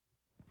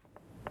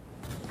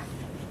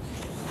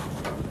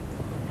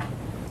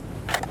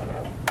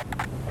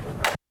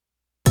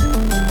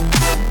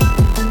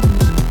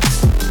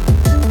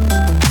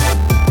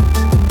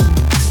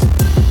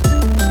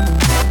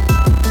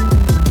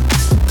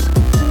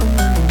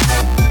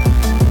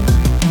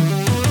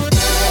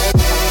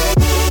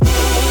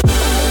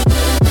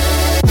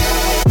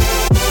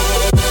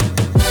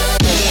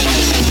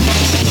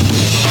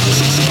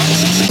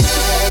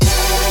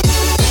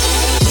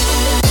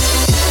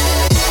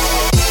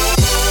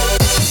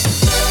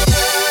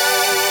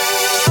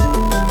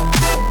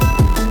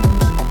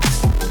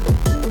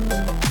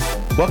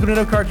Welcome to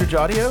No Cartridge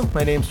Audio.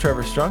 My name's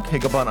Trevor Strunk,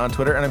 Higglebon on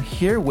Twitter, and I'm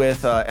here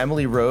with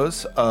Emily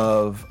Rose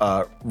of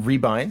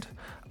Rebind.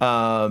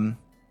 And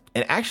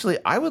actually,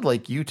 I would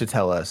like you to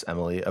tell us,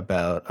 Emily,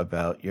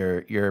 about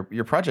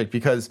your project,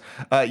 because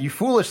you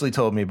foolishly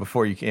told me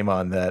before you came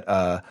on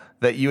that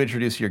you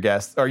introduce your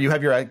guests, or you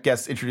have your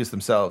guests introduce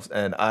themselves,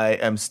 and I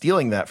am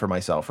stealing that for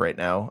myself right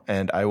now,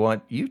 and I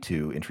want you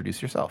to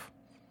introduce yourself.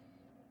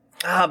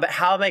 But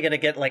how am I going to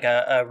get like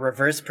a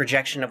reverse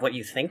projection of what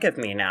you think of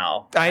me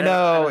now? I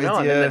know.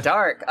 I'm in the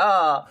dark.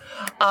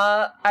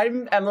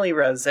 I'm Emily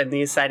Rose. I'm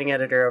the assigning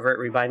editor over at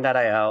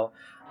Rebind.io.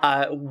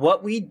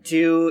 What we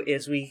do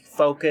is we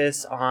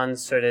focus on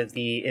sort of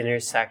the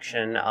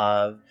intersection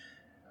of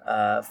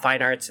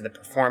fine arts and the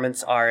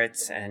performance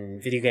arts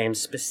and video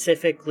games,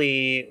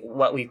 specifically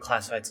what we've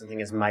classified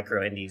something as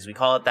micro indies. We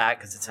call it that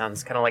because it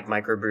sounds kind of like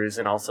microbrews,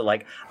 and also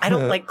like I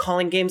don't like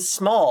calling games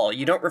small.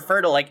 You don't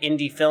refer to like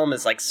indie film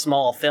as like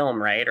small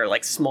film, right? Or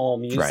like small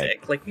music.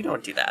 Right. Like we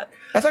don't do that.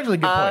 That's actually a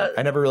good point.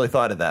 I never really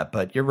thought of that,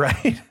 but you're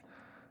right.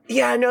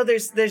 Yeah, no,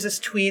 there's this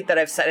tweet that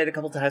I've cited a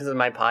couple times in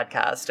my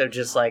podcast of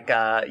just like,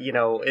 I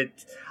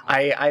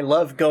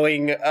love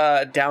going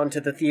down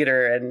to the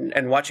theater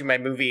and watching my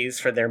movies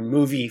for their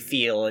movie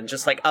feel, and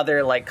just like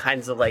other like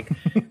kinds of like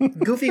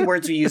goofy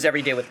words we use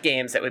every day with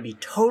games that would be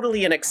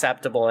totally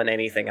unacceptable in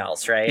anything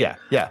else, right?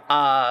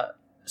 Yeah.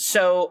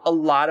 So a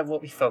lot of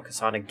what we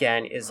focus on,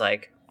 again, is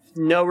like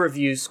no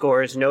review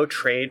scores, no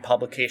trade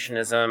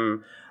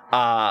publicationism,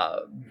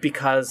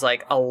 because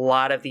like a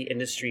lot of the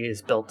industry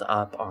is built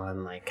up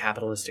on like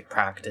capitalistic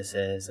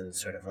practices and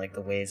sort of like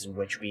the ways in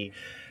which we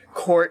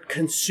court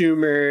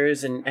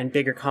consumers and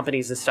bigger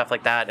companies and stuff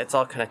like that. It's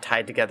all kind of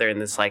tied together in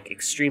this like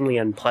extremely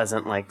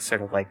unpleasant, like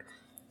sort of like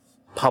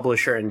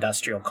publisher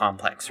industrial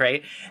complex,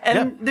 right?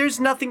 And There's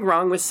nothing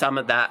wrong with some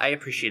of that. I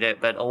appreciate it.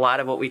 But a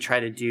lot of what we try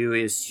to do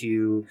is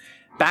to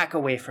back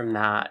away from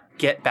that,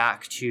 get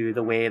back to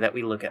the way that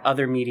we look at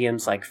other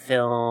mediums like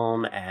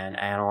film and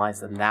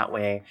analyze them that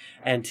way,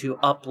 and to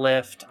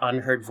uplift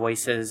unheard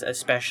voices,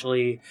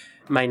 especially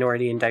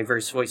minority and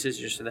diverse voices,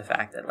 just for the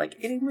fact that like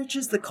it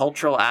enriches the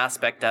cultural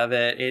aspect of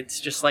it. It's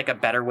just like a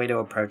better way to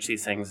approach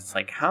these things. It's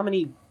like, how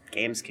many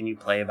games can you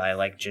play by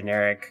like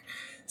generic,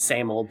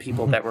 same old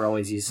people that we're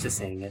always used to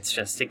seeing? It's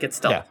just, it gets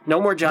dull. No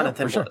more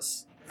Jonathan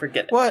Blows.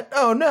 Forget it. What?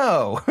 Oh,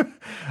 no.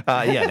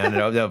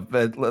 No.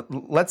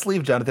 But let's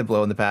leave Jonathan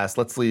Blow in the past.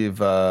 Let's leave,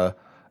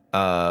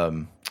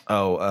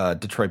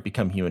 Detroit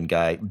Become Human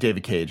guy,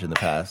 David Cage in the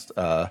past.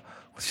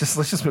 Let's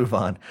just move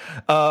on.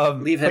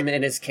 Leave him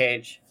in his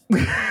cage.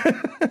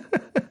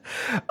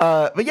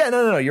 But yeah,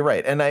 no, you're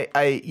right. And I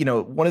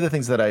one of the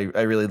things that I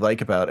really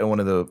like about, and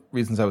one of the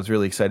reasons I was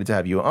really excited to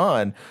have you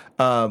on,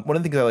 one of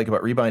the things I like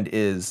about Rebind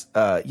is,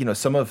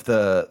 some of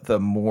the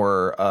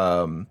more,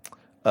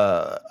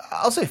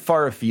 I'll say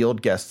far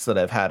afield guests that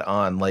I've had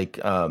on, like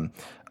Pedro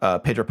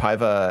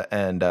Paiva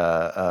and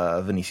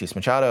Vinicius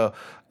Machado,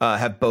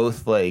 have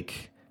both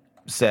like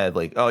said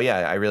like, oh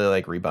yeah, I really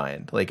like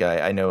Rebind. Like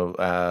I know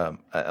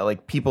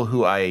like people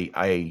who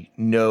I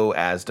know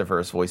as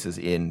diverse voices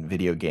in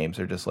video games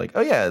are just like,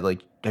 oh yeah,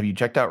 like have you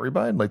checked out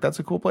Rebind? Like that's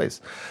a cool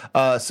place.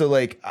 So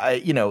like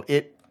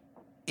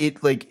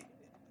it like,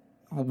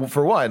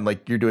 for one,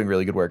 like you're doing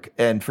really good work,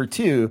 and for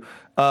two,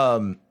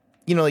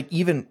 like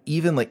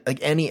even like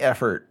any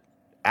effort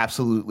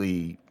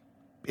absolutely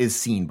is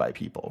seen by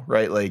people,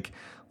 right? Like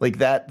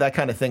that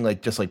kind of thing,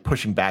 like just like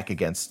pushing back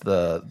against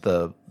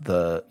the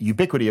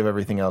ubiquity of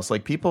everything else.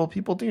 Like people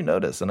do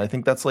notice, and I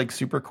think that's like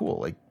super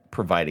cool, like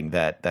providing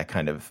that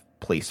kind of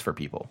place for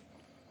people.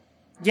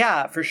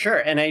 Yeah, for sure.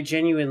 And I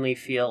genuinely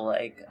feel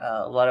like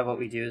a lot of what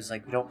we do is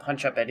like we don't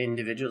punch up at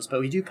individuals, but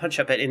we do punch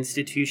up at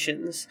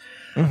institutions.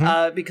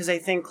 Because I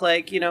think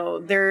like,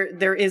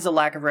 there is a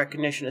lack of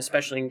recognition,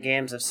 especially in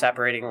games, of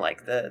separating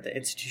like the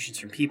institutions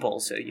from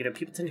people. So,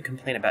 people tend to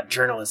complain about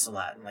journalists a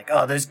lot and like,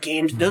 oh, those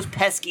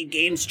pesky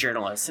games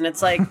journalists. And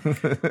it's like,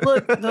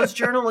 look, those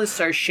journalists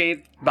are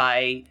shaped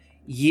by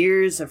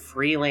years of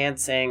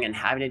freelancing and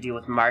having to deal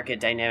with market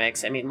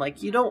dynamics. I mean,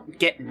 like, you don't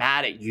get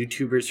mad at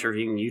YouTubers for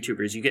being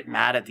YouTubers. You get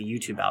mad at the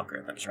YouTube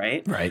algorithms,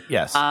 right? Right,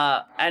 yes.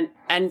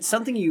 And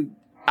something you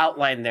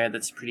outlined there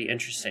that's pretty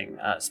interesting,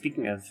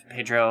 speaking of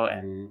Pedro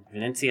and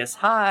Vinicius,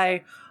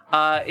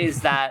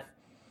 is that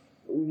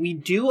we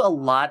do a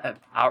lot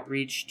of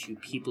outreach to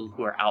people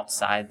who are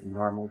outside the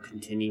normal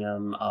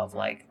continuum of,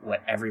 like,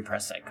 what every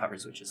press site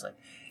covers, which is, like,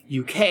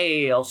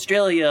 UK,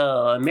 Australia,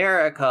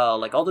 America,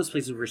 like all those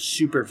places we're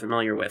super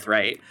familiar with,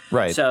 right?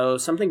 Right. So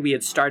something we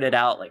had started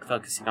out like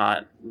focusing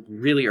on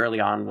really early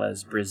on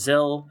was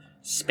Brazil,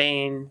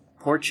 Spain,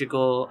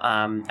 Portugal,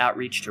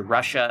 outreach to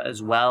Russia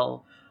as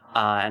well.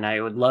 And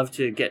I would love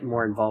to get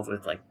more involved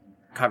with like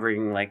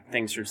covering like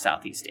things from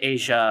Southeast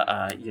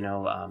Asia.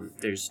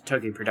 There's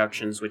Toge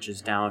Productions, which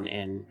is down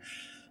in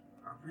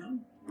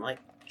around like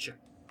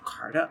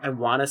Jakarta, I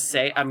want to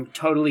say. I'm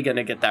totally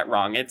gonna get that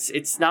wrong.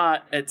 It's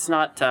not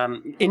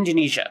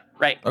Indonesia,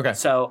 right? Okay.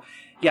 So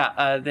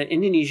yeah, the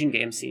Indonesian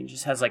game scene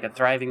just has like a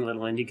thriving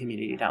little indie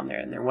community down there,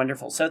 and they're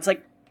wonderful. So it's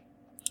like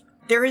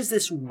there is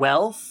this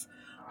wealth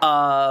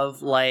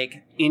of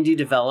like indie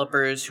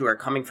developers who are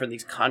coming from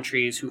these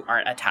countries who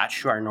aren't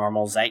attached to our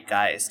normal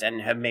zeitgeist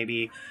and have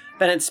maybe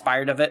been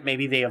inspired of it.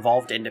 Maybe they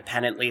evolved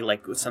independently.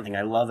 Like something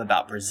I love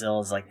about Brazil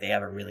is like they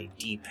have a really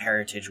deep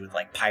heritage with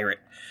like pirate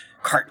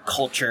cart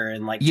culture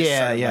and like just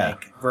sort of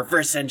like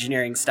reverse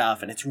engineering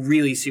stuff, and it's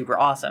really super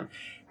awesome.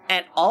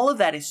 And all of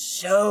that is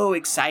so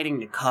exciting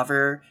to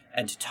cover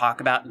and to talk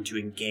about and to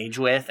engage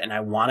with, and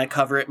I want to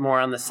cover it more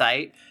on the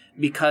site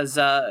because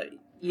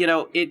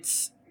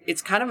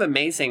it's kind of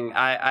amazing.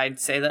 I'd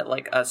say that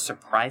like a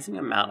surprising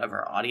amount of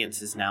our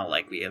audience is now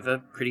like we have a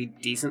pretty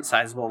decent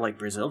sizable like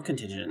Brazil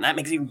contingent, and that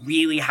makes me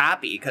really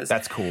happy because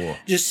that's cool.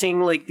 Just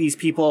seeing like these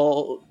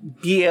people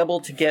be able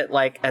to get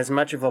like as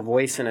much of a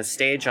voice and a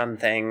stage on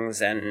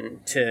things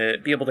and to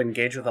be able to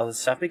engage with all this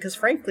stuff because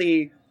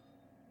frankly,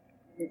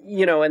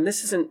 and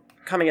this isn't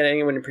coming at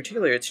anyone in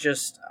particular, it's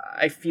just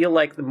I feel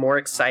like the more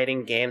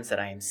exciting games that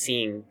I am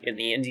seeing in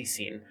the indie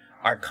scene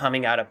are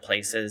coming out of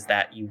places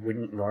that you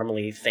wouldn't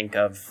normally think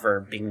of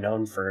for being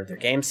known for their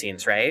game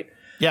scenes, right?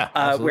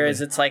 Yeah. Whereas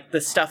it's like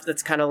the stuff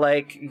that's kind of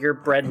like your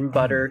bread and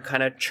butter,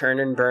 kind of churn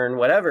and burn,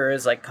 whatever,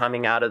 is like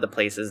coming out of the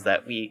places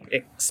that we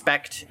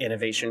expect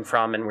innovation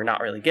from and we're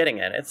not really getting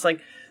it. It's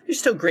like there's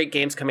still great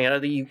games coming out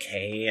of the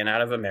UK and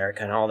out of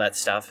America and all that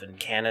stuff and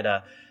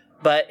Canada.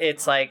 But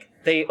it's like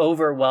they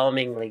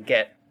overwhelmingly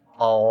get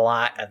a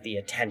lot of the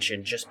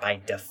attention just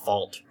by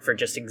default for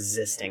just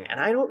existing. And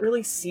I don't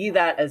really see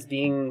that as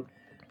being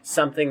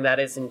something that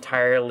is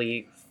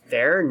entirely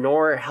fair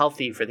nor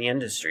healthy for the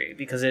industry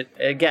because it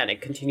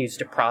continues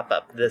to prop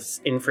up this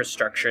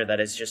infrastructure that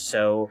is just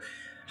so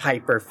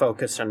hyper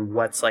focused on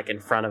what's like in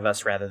front of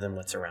us rather than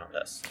what's around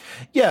us.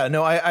 Yeah,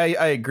 no, I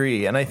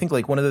agree. And I think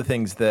like one of the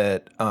things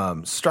that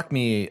struck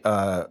me,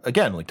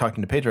 again, like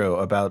talking to Pedro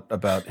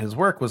about his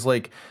work was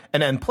like,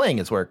 and playing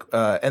his work,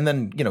 and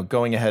then,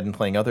 going ahead and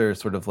playing other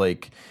sort of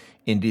like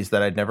indies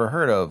that I'd never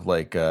heard of,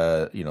 like,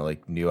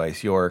 like New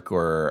Ice York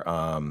or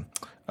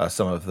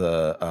some of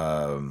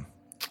the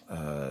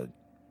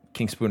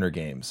King Spooner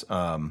games.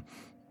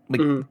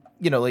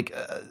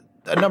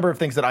 A number of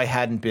things that I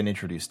hadn't been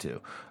introduced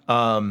to.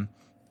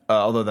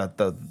 Although that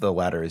the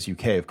latter is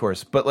UK, of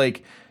course. But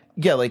like,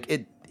 yeah,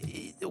 like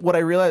what I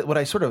realized, what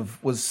I sort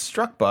of was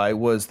struck by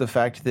was the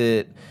fact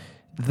that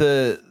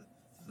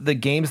the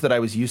games that I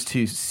was used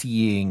to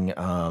seeing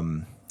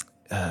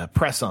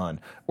press on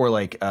or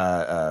like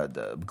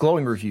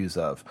glowing reviews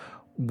of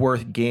were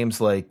games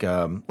like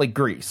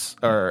Grease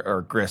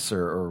or Gris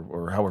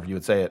or however you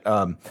would say it,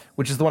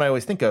 which is the one I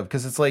always think of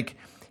because it's like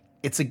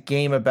it's a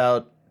game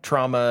about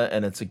trauma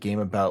and it's a game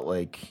about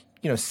like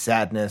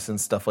sadness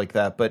and stuff like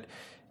that, but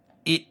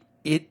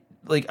it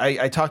like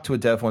I talked to a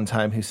dev one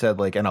time who said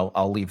like, and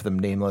I'll leave them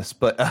nameless,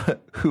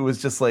 but who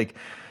was just like,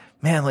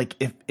 man, like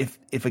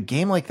if a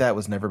game like that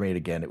was never made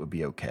again, it would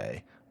be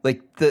okay.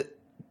 Like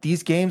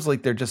these games,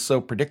 like they're just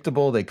so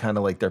predictable, they kind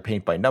of like they're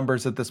paint by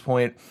numbers at this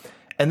point,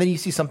 and then you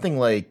see something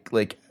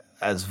like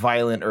as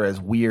violent or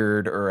as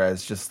weird or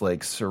as just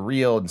like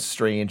surreal and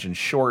strange and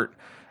short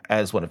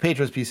as one of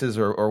Pedro's pieces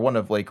or one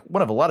of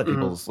a lot of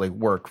people's like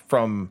work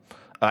from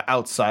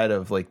outside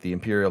of like the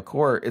Imperial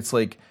Core. It's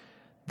like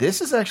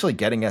this is actually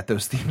getting at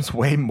those themes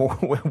way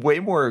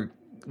more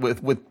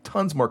with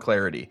tons more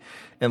clarity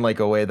in like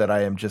a way that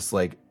I am just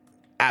like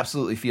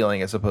absolutely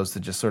feeling, as opposed to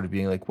just sort of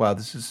being like, wow,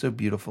 this is so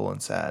beautiful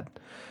and sad.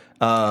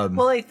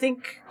 Well, I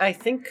think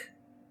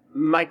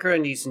micro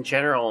indies in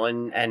general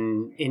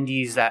and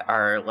indies that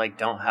are like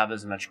don't have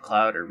as much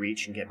clout or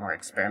reach and get more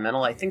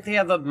experimental, I think they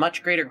have a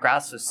much greater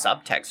grasp of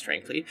subtext,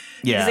 frankly.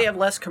 Yeah. Because they have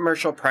less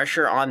commercial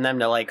pressure on them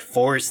to like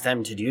force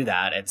them to do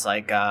that. It's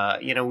like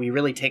we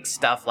really take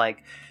stuff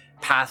like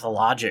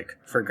Pathologic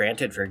for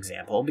granted, for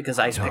example, because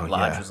Ice Pick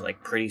Lodge was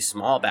like pretty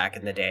small back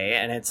in the day,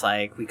 and it's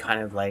like we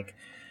kind of like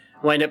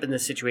wind up in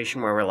this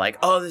situation where we're like,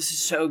 oh, this is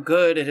so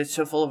good and it's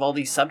so full of all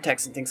these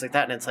subtexts and things like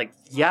that, and it's like,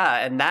 yeah,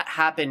 and that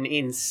happened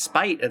in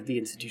spite of the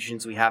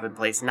institutions we have in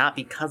place, not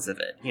because of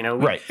it.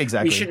 Right,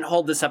 exactly. We shouldn't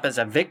hold this up as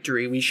a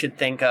victory. We should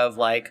think of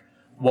like,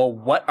 well,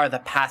 what are the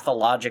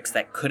pathologics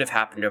that could have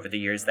happened over the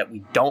years that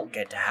we don't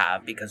get to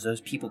have because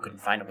those people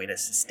couldn't find a way to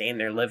sustain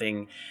their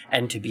living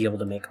and to be able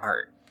to make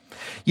art.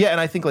 Yeah, and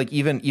I think like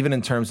even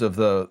in terms of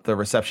the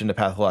reception to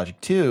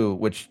Pathologic 2,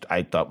 which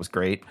I thought was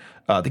great,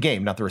 the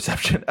game, not the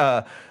reception,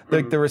 the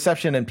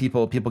reception and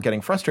people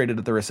getting frustrated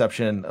at the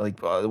reception, like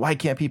why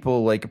can't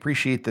people like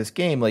appreciate this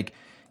game? Like,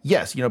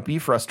 yes, be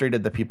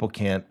frustrated that people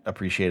can't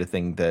appreciate a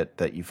thing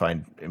that you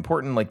find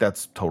important. Like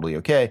that's totally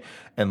okay,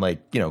 and like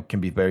can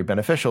be very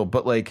beneficial.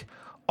 But like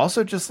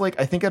also just like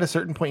I think at a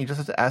certain point you just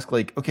have to ask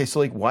like, okay, so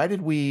like why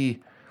did we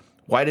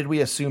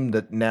assume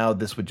that now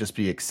this would just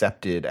be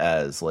accepted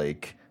as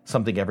like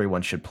something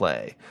everyone should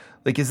play?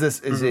 Like,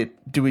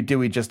 do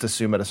we just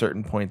assume at a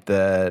certain point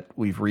that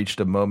we've reached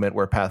a moment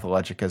where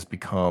Pathologic has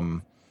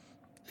become,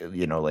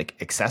 like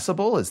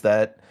accessible? Is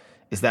that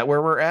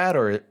where we're at,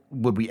 or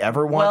would we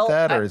ever want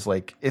that? Or is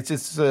like,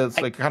 it's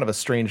like kind of a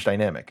strange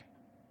dynamic.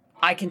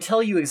 I can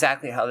tell you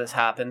exactly how this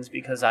happens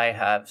because I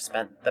have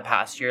spent the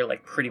past year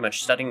like pretty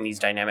much studying these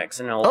dynamics,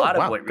 and a lot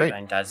of what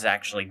Rebind does is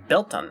actually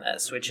built on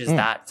this, which is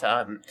that.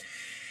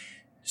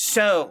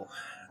 So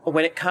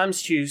when it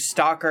comes to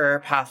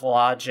Stalker,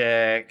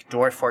 Pathologic,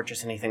 Dwarf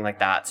Fortress, anything like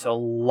that, so a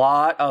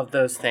lot of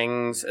those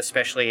things,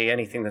 especially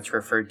anything that's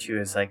referred to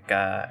as like,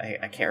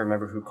 I can't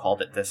remember who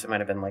called it this. It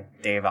might have been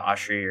like Dave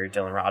Oshry or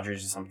Dylan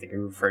Rogers or something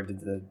who referred to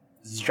the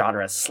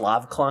genre as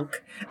Slav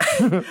clunk.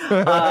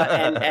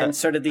 and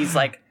sort of these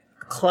like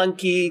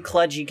clunky,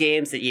 kludgy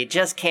games that you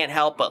just can't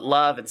help but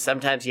love, and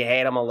sometimes you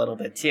hate them a little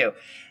bit too.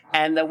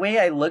 And the way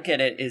I look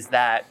at it is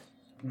that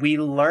we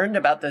learned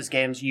about those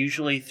games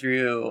usually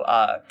through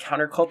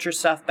counterculture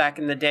stuff back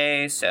in the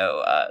day.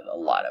 So a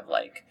lot of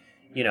like,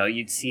 you know,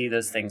 you'd see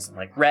those things on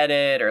like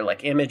Reddit or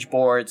like image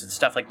boards and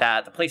stuff like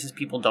that. The places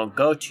people don't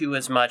go to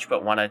as much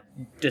but want to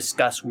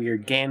discuss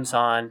weird games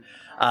on.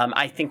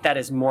 I think that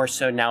is more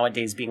so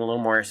nowadays being a little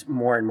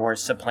more and more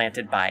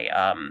supplanted by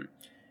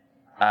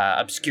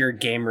obscure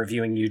game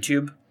reviewing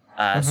YouTube.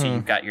 So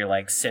you've got your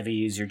like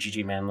Civies, your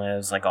GG Man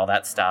Lives, like all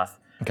that stuff.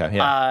 Okay,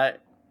 yeah.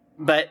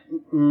 But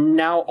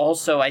now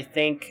also, I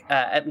think,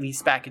 at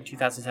least back in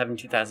 2007,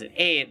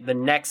 2008, the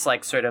next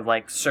like sort of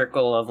like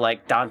circle of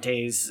like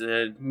Dante's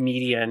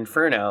media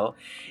inferno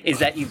is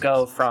that you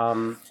go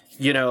from,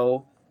 you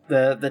know,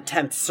 the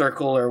 10th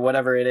circle or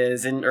whatever it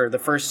is, or the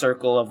first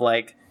circle of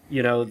like,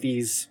 you know,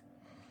 these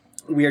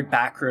weird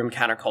backroom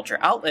counterculture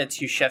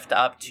outlets, you shift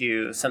up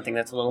to something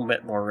that's a little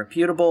bit more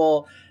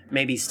reputable,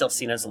 maybe still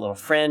seen as a little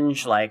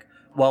fringe, like,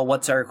 well,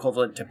 what's our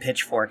equivalent to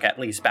Pitchfork, at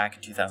least back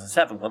in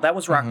 2007? Well, that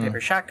was Rock,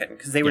 Paper, Shotgun,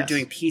 because they were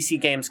doing PC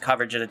games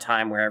coverage at a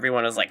time where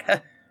everyone was like,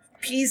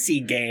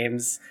 PC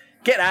games?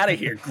 Get out of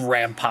here,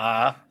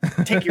 Grandpa.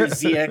 Take your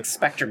ZX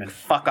Spectrum and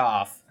fuck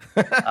off.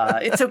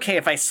 It's okay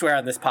if I swear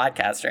on this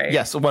podcast, right?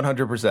 Yes,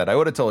 100%. I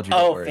would have told you.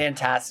 Oh,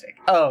 fantastic.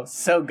 Oh,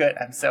 so good.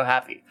 I'm so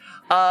happy.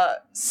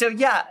 So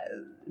yeah,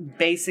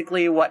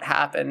 basically what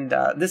happened,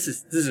 this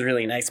is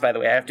really nice, by the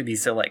way. I have to be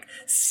so like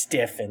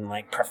stiff and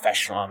like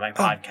professional on my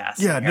podcast.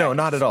 Yeah, okay? No,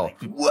 not at all.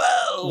 Like,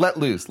 whoa! Let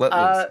loose.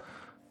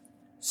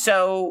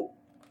 So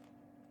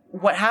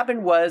what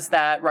happened was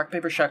that Rock,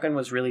 Paper, Shotgun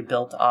was really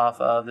built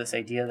off of this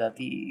idea that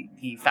the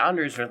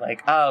founders were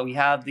like, oh, we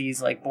have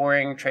these like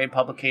boring trade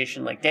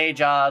publication like day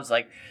jobs,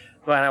 like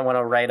when I want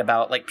to write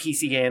about like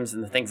PC games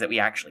and the things that we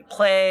actually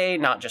play,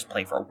 not just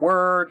play for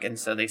work. And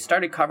so they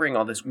started covering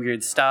all this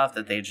weird stuff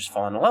that they just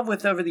fallen in love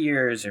with over the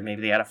years, or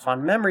maybe they had a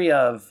fond memory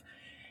of.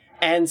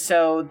 And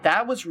so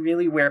that was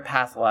really where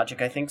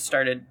Pathologic, I think,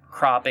 started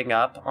cropping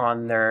up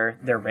on their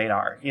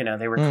radar. You know,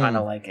 they were kind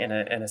of like in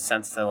a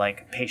sense the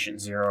like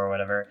patient zero or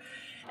whatever.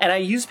 And I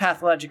use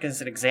Pathologic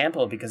as an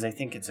example because I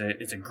think it's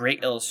a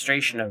great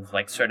illustration of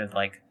like sort of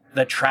like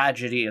the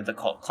tragedy of the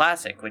cult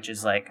classic, which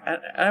is like,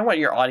 I want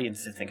your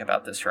audience to think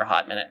about this for a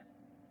hot minute.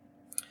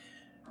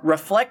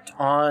 Reflect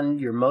on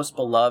your most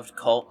beloved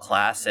cult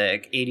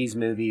classic 80s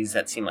movies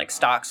that seem like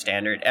stock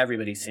standard,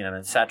 everybody's seen them,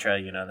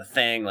 etc. You know, The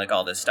Thing, like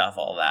all this stuff,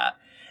 all that.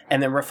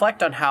 And then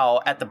reflect on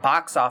how at the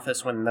box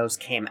office when those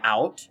came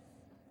out,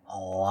 a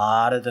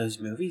lot of those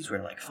movies were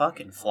like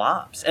fucking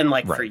flops, and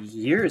like for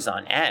years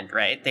on end,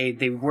 right? They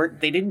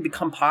didn't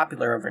become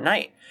popular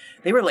overnight.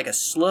 They were like a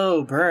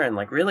slow burn,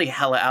 like really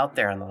hella out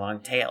there on the long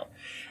tail.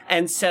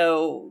 And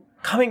so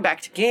coming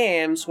back to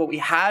games, what we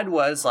had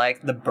was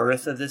like the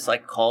birth of this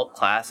like cult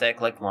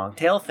classic, like long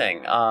tail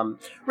thing.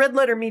 Red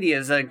Letter Media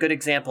is a good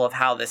example of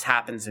how this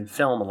happens in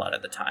film a lot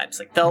of the times.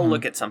 Like they'll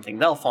look at something,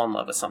 they'll fall in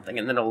love with something,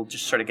 and then it'll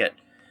just sort of get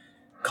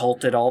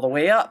culted all the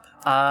way up.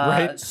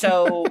 Right.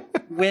 So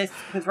with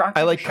Rock, Paper,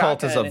 I like Shotgun,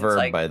 cult as a verb,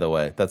 like, by the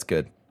way. That's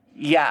good.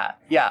 Yeah.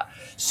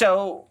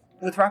 So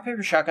with Rock,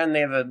 Paper, Shotgun, they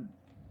have a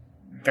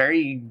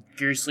very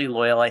fiercely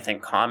loyal, I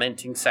think,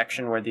 commenting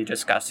section where they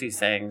discuss these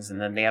things,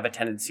 and then they have a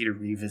tendency to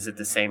revisit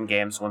the same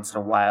games once in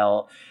a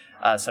while.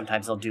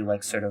 Sometimes they'll do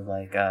like sort of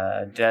like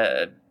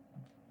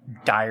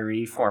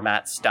diary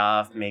format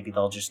stuff. Maybe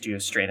they'll just do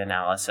a straight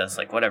analysis,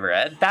 like whatever.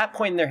 At that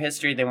point in their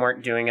history, they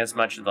weren't doing as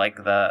much like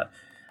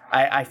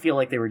I feel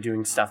like they were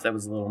doing stuff that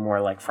was a little more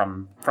like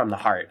from the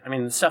heart. I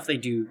mean, the stuff they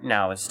do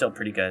now is still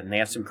pretty good, and they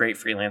have some great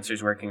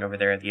freelancers working over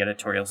there. The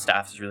editorial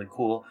staff is really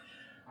cool.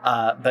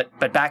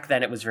 But back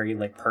then it was very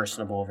like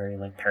personable, very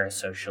like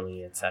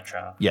parasocially,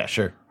 etc. Yeah,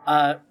 sure.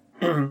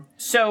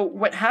 So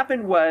what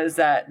happened was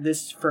that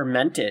this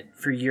fermented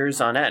for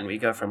years on end. We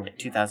go from like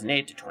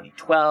 2008 to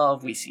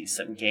 2012. We see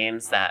some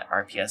games that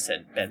RPS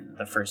had been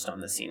the first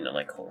on the scene to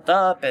like hold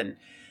up, and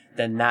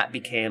then that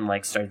became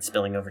like started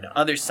spilling over to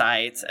other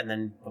sites, and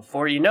then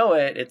before you know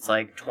it, it's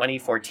like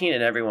 2014,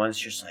 and everyone's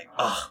just like,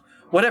 oh,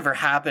 whatever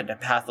happened to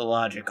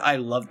Pathologic? I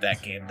loved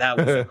that game. That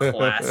was a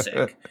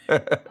classic.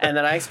 And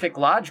then Ice Pick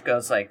Lodge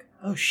goes like,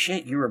 oh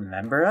shit, you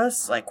remember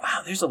us? Like,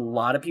 wow, there's a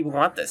lot of people who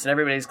want this, and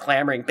everybody's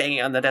clamoring,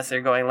 banging on the desk.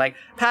 They're going like,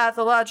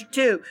 Pathologic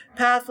 2,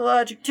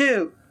 Pathologic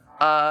 2.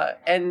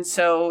 And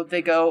so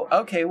they go,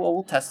 okay, well,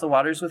 we'll test the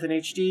waters with an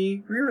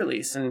HD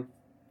re-release and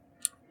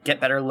get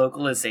better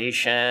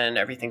localization.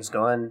 Everything's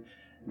going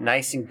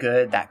nice and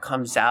good. That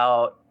comes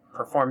out,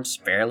 performs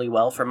fairly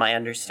well from my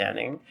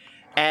understanding.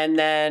 And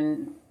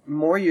then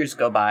more years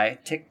go by,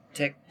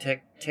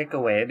 tick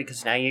away,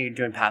 because now you're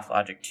doing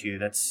Pathologic 2.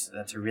 That's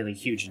a really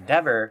huge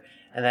endeavor.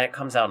 And then it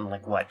comes out in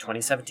like what,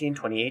 2017,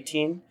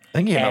 2018? I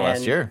think it came out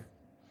last year.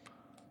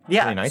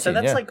 Yeah, so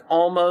that's like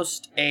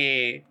almost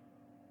a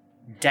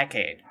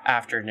decade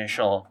after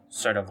initial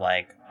sort of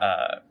like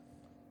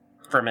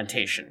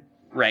fermentation,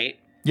 right?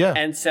 Yeah.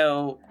 And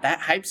so that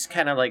hype's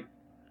kind of like,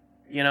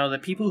 you know, the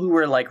people who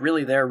were like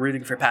really there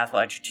rooting for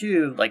Pathologic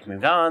 2 like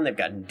moved on. They've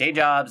gotten day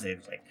jobs.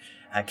 They've like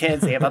had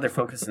kids. They have other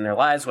focus in their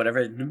lives,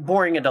 whatever.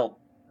 Boring adult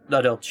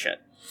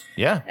shit.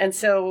 Yeah. And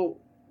so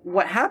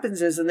what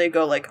happens is, and they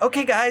go like,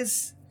 okay,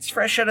 guys, it's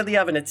fresh out of the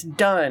oven. It's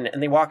done.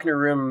 And they walk in a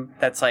room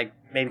that's like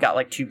maybe got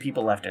like 2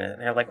 people left in it.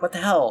 And they're like, what the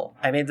hell?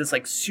 I made this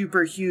like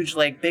super huge,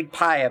 like big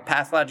pie of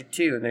Pathologic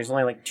 2. And there's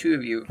only like 2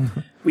 of you.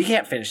 We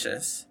can't finish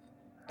this.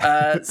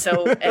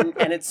 So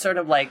it's sort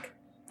of like,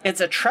 it's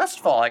a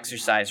trust fall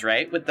exercise,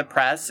 right, with the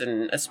press,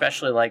 and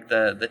especially like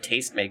the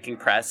taste making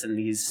press and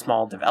these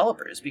small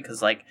developers,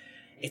 because like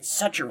it's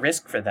such a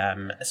risk for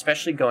them,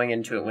 especially going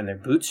into it when they're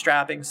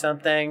bootstrapping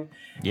something.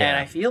 Yeah. And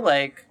I feel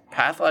like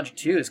Pathologic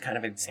 2 is kind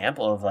of an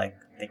example of like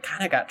they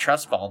kind of got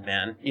trust falled,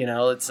 man. You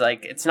know, it's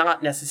like it's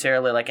not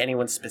necessarily like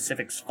anyone's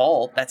specific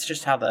fault. That's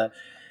just how the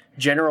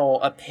general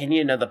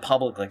opinion of the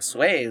public like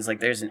sways. Like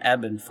there's an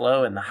ebb and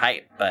flow in the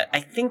hype, but I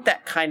think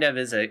that kind of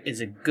is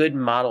a good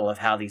model of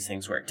how these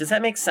things work. Does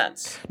that make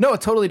sense? No,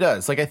 it totally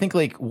does. Like I think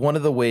like one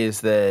of the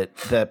ways that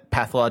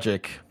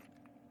Pathologic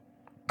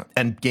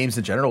and games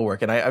in general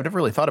work, and I've never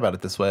really thought about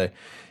it this way,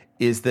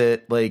 is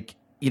that like,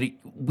 you know,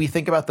 we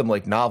think about them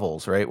like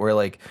novels, right? Where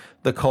like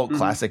the cult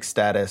classic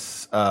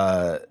status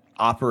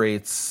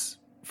operates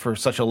for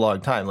such a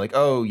long time. Like,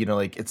 oh, you know,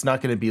 like it's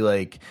not going to be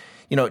like,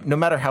 you know, no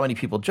matter how many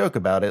people joke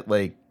about it,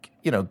 like,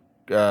 you know,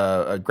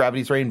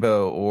 Gravity's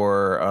Rainbow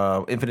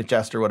or Infinite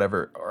Jest or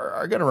whatever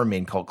are going to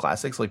remain cult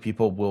classics. Like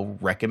people will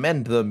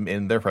recommend them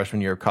in their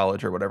freshman year of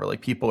college or whatever.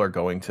 Like people are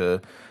going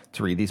to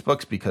read these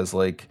books because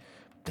like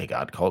they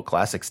got cult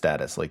classic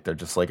status. Like they're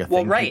just like a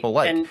thing people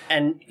like.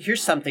 And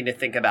here's something to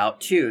think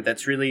about too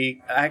that's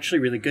really actually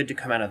really good to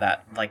come out of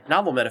that like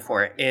novel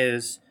metaphor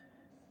is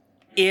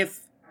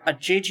if a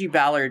J.G.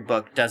 Ballard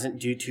book doesn't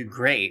do too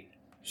great,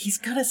 he's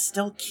gonna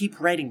still keep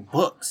writing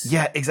books.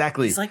 Yeah,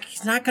 exactly.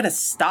 He's not gonna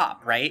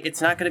stop, right?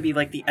 It's not gonna be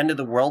like the end of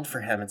the world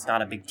for him. It's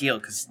not a big deal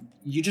because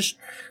you just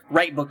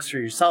write books for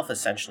yourself,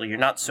 essentially. You're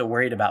not so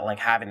worried about like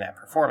having that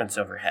performance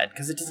overhead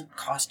because it doesn't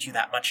cost you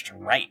that much to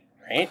write,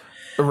 right?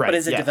 Right. But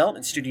as a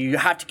development studio, you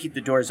have to keep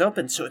the doors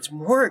open, so it's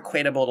more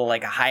equatable to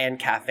like a high-end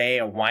cafe,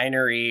 a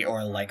winery,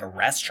 or like a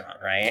restaurant,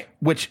 right?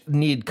 Which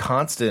need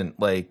constant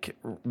like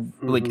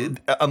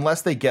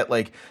unless they get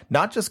like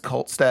not just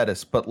cult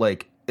status, but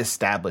like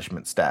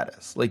establishment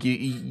status. Like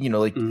you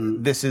know, like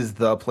this is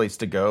the place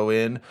to go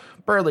in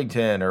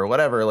Burlington or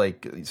whatever,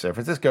 like San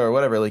Francisco or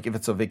whatever. Like if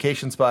it's a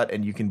vacation spot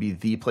and you can be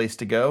the place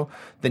to go,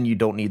 then you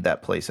don't need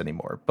that place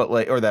anymore. But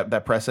like, or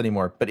that press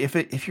anymore. But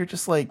if you're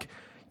just like,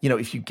 you know,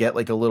 if you get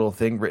like a little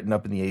thing written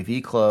up in the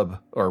AV Club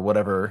or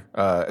whatever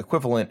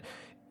equivalent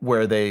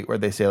where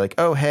they say like,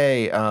 oh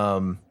hey,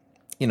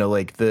 you know,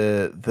 like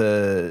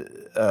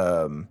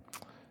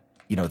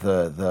you know,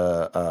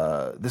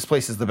 this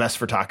place is the best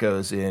for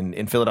tacos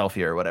in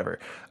Philadelphia or whatever.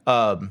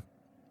 Well,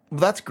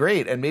 that's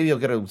great. And maybe you'll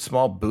get a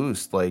small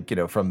boost, like, you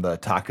know, from the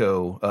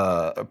taco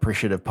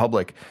appreciative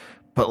public.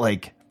 But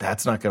like,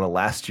 that's not going to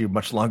last you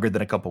much longer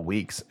than a couple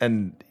weeks.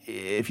 And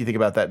if you think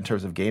about that in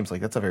terms of games,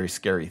 like that's a very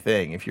scary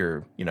thing if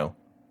you're, you know,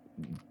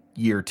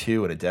 year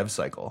 2 in a dev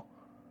cycle.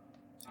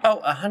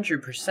 Oh,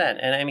 100%.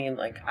 And I mean,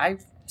 like,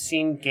 I've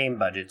seen game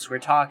budgets. We're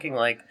talking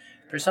like,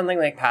 for something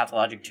like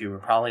Pathologic 2, we're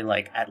probably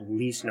like at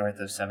least north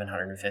of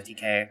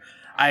 $750K.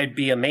 I'd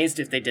be amazed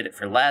if they did it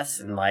for less,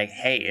 and like,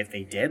 hey, if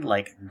they did,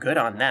 like, good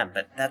on them.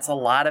 But that's a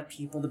lot of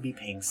people to be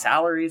paying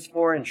salaries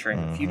for,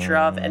 ensuring the future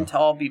of, and to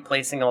all be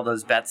placing all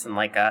those bets in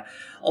like a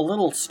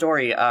little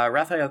story.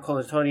 Rafael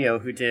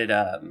Colatonio, who did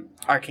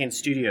Arcane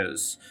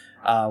Studios,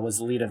 was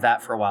the lead of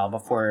that for a while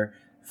before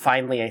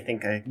finally, I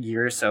think a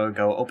year or so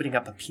ago, opening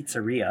up a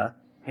pizzeria.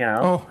 You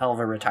know, hell of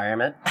a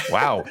retirement.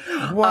 Wow.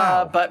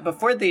 Wow. But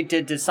before they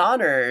did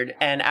Dishonored,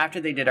 and after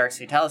they did Arc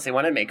Satalis, they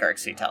wanted to make Arc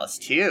Satalis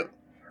 2,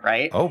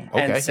 right? Oh,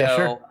 okay. And so yeah,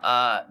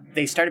 sure.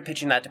 They started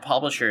pitching that to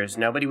publishers.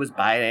 Nobody was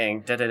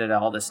biting,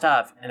 all this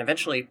stuff. And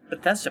eventually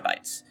Bethesda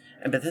bites.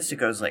 And Bethesda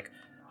goes like,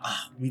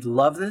 oh, we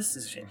love this.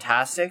 This is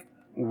fantastic.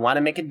 We want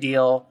to make a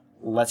deal.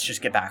 Let's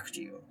just get back to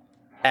you.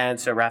 And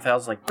so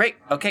Raphael's like, great.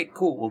 Okay,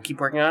 cool. We'll keep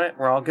working on it.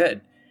 We're all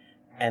good.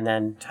 And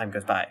then time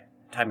goes by.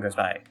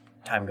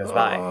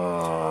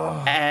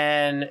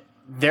 And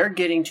they're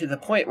getting to the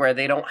point where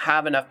they don't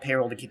have enough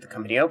payroll to keep the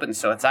company open.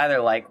 So it's either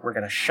like, we're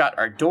going to shut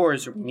our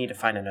doors or we need to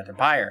find another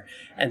buyer.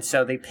 And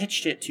so they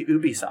pitched it to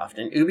Ubisoft.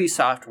 And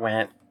Ubisoft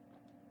went,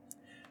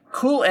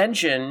 cool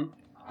engine.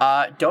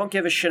 Don't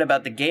give a shit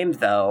about the game,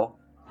 though.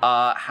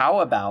 How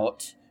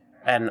about...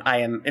 And I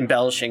am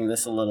embellishing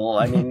this a little.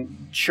 I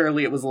mean,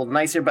 surely it was a little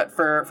nicer. But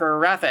for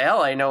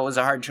Raphael, I know it was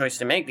a hard choice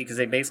to make because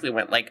they basically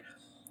went like,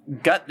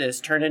 gut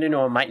this, turn it into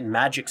a Might and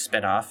Magic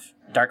spinoff,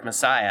 Dark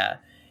Messiah,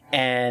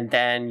 And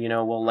then,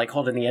 we'll like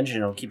hold in the engine,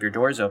 it'll keep your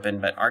doors open,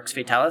 but Arx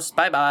Fatalis,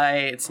 bye-bye,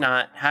 it's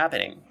not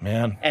happening.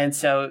 Man. And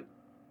so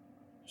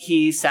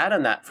he sat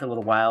on that for a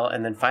little while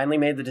and then finally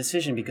made the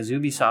decision because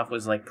Ubisoft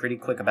was like pretty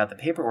quick about the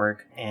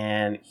paperwork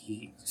and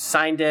he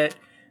signed it.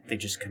 They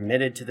just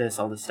committed to this,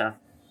 all this stuff.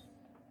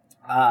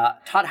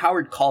 Todd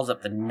Howard calls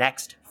up the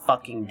next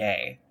fucking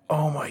day.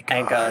 Oh my God.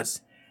 And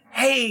goes,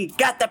 hey,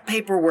 got the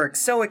paperwork.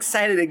 So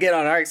excited to get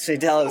on Arx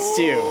Fatalis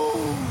too.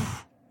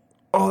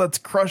 Oh, that's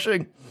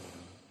crushing.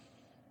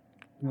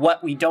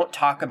 What we don't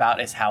talk about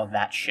is how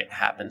that shit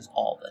happens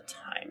all the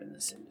time in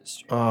this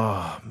industry.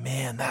 Oh,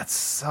 man, that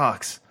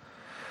sucks.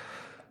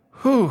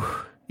 Whew.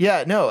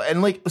 Yeah, no.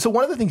 And like, so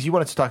one of the things you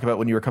wanted to talk about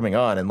when you were coming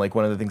on, and like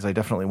one of the things I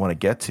definitely want to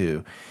get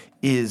to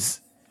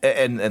is,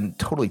 and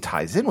totally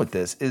ties in with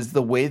this, is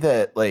the way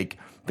that like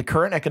the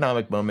current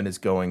economic moment is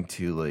going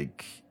to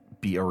like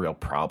be a real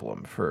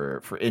problem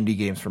for indie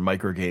games, for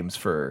micro games,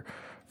 for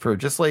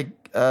just like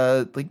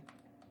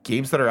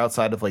games that are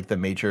outside of like the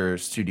major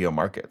studio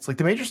markets. Like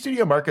the major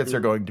studio markets are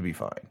going to be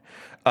fine.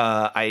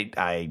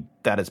 I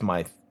that is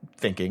my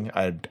thinking.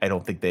 I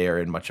don't think they are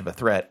in much of a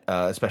threat,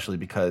 especially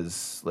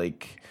because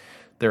like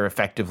they're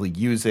effectively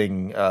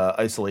using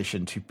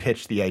isolation to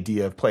pitch the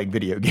idea of playing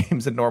video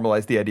games and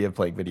normalize the idea of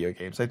playing video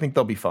games. I think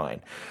they'll be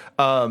fine.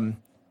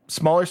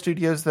 Smaller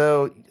studios,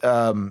 though,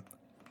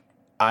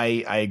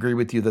 I agree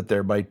with you that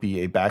there might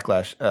be a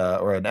backlash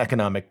or an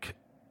economic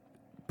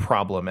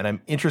problem, and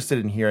I'm interested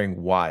in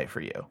hearing why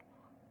for you.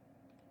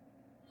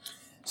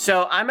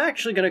 So I'm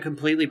actually going to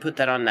completely put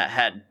that on that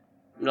head.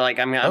 Like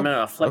I'm going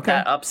to flip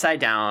that upside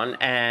down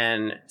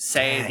and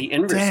say the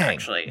inverse.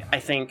 Actually, I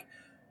think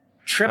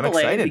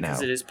AAA,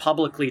 because it is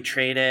publicly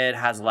traded,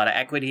 has a lot of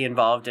equity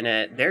involved in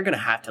it, they're going to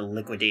have to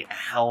liquidate a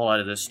hell of a lot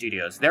of those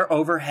studios. Their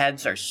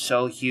overheads are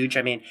so huge.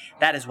 I mean,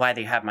 that is why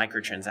they have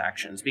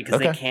microtransactions, because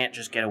they can't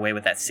just get away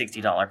with that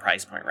 $60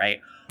 price point,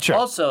 right? Sure.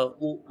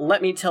 Also,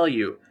 let me tell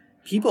you,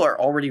 people are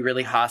already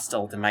really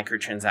hostile to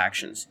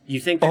microtransactions. You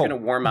think they're going to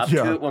warm up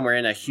to it when we're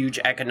in a huge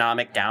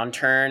economic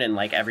downturn and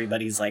like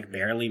everybody's like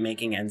barely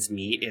making ends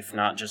meet, if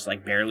not just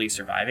like barely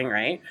surviving,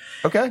 right?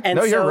 Okay. And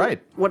no, you're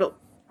right.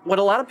 What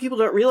a lot of people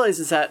don't realize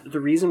is that the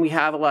reason we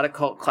have a lot of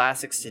cult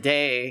classics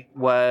today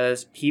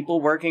was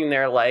people working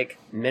their like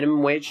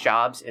minimum wage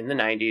jobs in the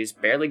 90s,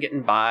 barely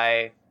getting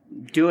by,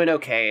 doing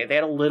okay. They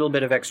had a little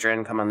bit of extra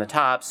income on the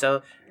top,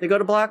 so they go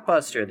to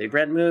Blockbuster, they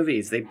rent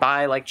movies, they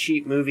buy like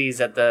cheap movies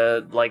at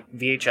the like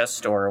VHS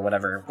store or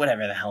whatever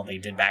the hell they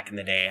did back in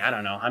the day. I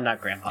don't know. I'm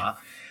not grandpa.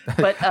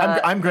 But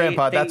I'm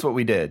grandpa. That's what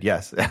we did.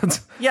 Yes.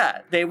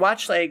 Yeah, they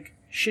watch like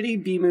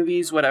shitty B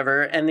movies,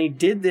 whatever, and they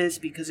did this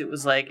because it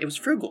was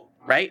frugal.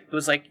 Right? It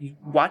was like, you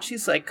watch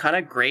these like kind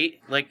of great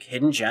like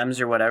hidden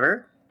gems or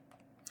whatever,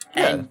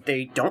 and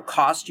they don't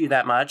cost you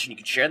that much, and you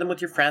can share them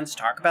with your friends,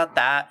 talk about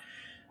that,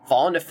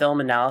 fall into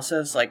film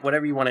analysis, like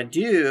whatever you want to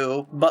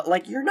do, but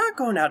like you're not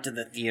going out to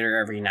the theater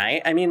every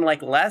night. I mean,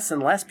 like less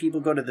and less people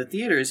go to the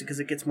theaters because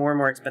it gets more and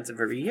more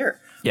expensive every year.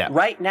 Yeah.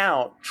 Right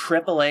now,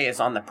 AAA is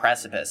on the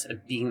precipice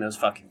of being those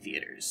fucking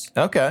theaters.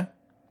 Okay.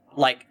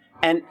 Like,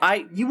 and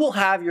you will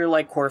have your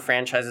like core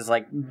franchises,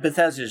 like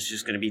Bethesda's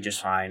just going to be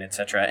just fine,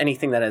 etc.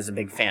 Anything that has a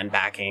big fan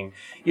backing,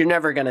 you're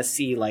never going to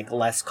see like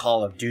less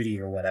Call of Duty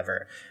or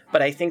whatever.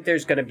 But I think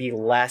there's going to be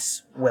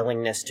less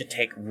willingness to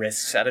take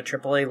risks at a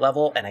AAA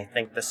level, and I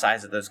think the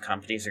size of those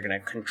companies are going to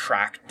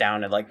contract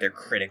down to like their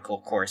critical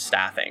core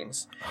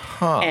staffings.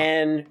 Huh.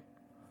 And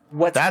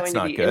what's That's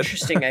going to be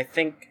interesting, I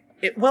think,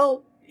 here's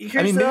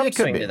the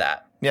upswing to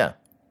that. Yeah.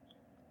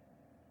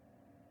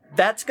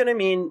 That's going to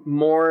mean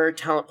more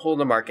talent pool in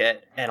the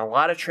market, and a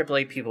lot of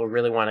AAA people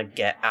really want to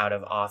get out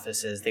of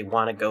offices. They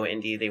want to go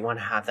indie. They want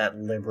to have that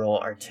liberal,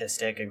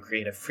 artistic, and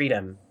creative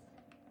freedom.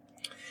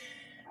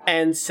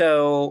 And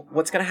so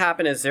what's going to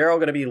happen is they're all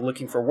going to be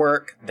looking for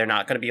work. They're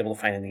not going to be able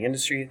to find in the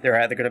industry. They're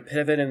either going to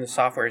pivot into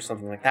software or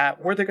something like that,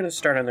 or they're going to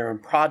start on their own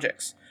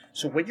projects.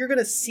 So what you're going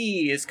to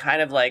see is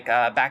kind of like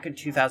back in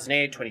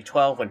 2008,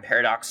 2012, when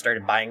Paradox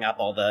started buying up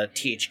all the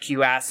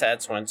THQ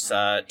assets once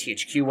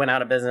THQ went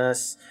out of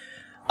business.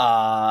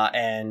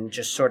 And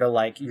just sort of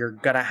like you're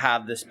gonna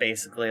have this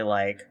basically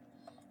like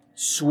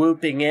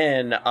swooping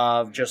in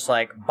of just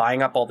like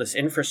buying up all this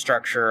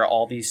infrastructure,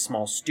 all these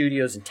small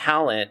studios and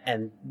talent,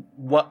 and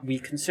what we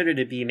consider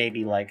to be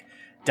maybe like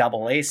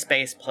AA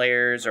space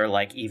players or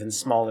like even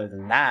smaller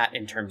than that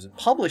in terms of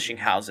publishing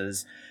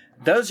houses.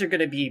 Those are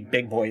going to be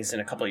big boys in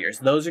a couple of years.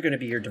 Those are going to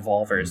be your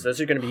Devolvers. Those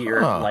are going to be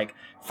your like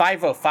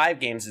 505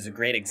 Games is a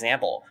great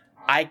example.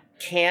 I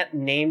can't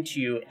name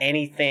to you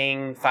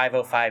anything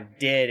 505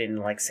 did in,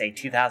 like, say,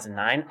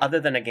 2009, other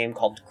than a game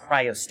called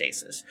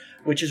Cryostasis,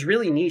 which is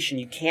really niche, and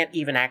you can't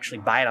even actually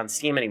buy it on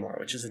Steam anymore,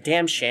 which is a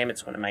damn shame.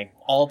 It's one of my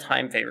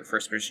all-time favorite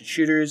first-person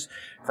shooters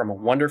from a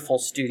wonderful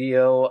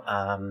studio,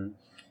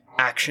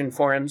 Action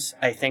Forums,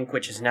 I think,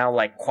 which is now,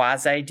 like,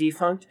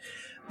 quasi-defunct.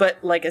 But,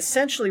 like,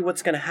 essentially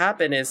what's going to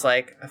happen is,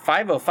 like,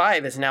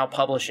 505 is now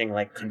publishing,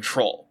 like,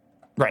 Control.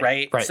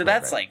 Right. So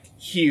that's like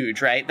huge,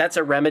 right? That's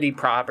a Remedy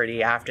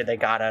property after they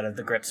got out of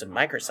the grips of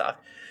Microsoft.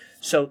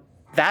 So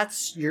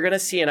you're going to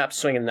see an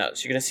upswing in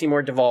those. You're going to see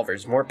more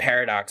Devolvers, more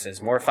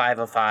Paradoxes, more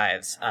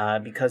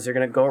 505s, because they're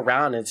going to go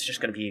around and it's just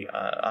going to be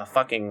a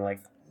fucking like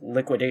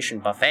liquidation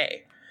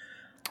buffet.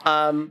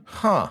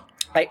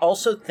 I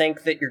also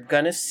think that you're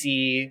going to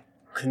see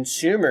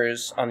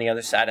consumers on the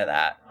other side of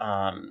that,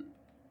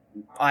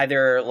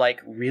 either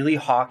like really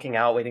hawking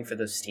out, waiting for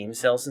those Steam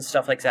sales and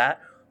stuff like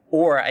that,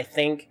 or I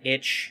think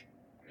itch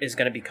is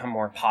going to become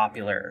more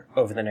popular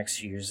over the next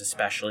few years,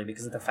 especially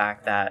because of the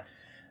fact that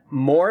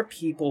more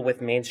people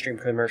with mainstream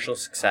commercial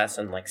success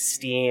on like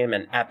Steam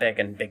and Epic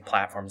and big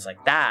platforms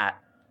like that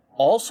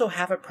also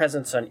have a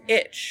presence on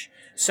itch.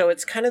 So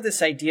it's kind of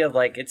this idea of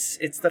like, it's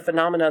the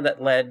phenomena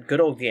that led Good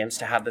Old Games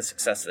to have the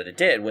success that it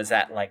did, was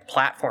that like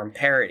platform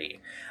parity.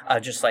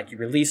 Just like you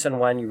release on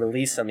one, you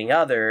release on the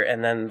other,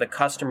 and then the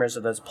customers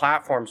of those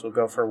platforms will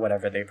go for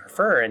whatever they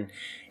prefer. And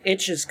it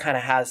just kind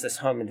of has this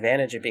home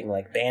advantage of being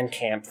like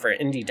Bandcamp for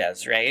indie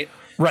devs, right?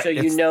 Right. So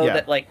you know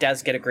that like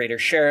devs get a greater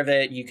share of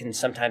it. You can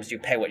sometimes do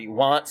pay what you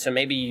want. So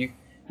maybe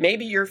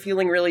you're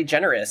feeling really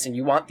generous and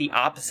you want the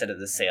opposite of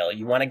the sale.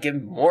 You want to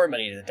give more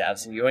money to the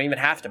devs and you don't even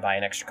have to buy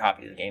an extra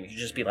copy of the game. You can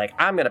just be like,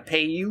 I'm going to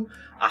pay you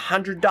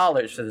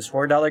 $100 for this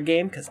 $4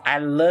 game because I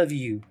love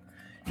you.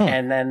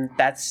 And then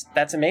that's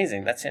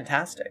amazing. That's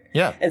fantastic.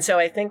 Yeah. And so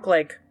I think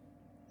like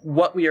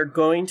what we are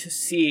going to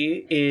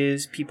see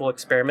is people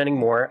experimenting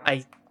more.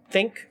 I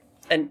think,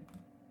 and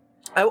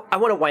I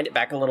want to wind it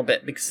back a little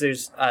bit because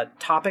there's a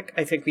topic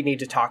I think we need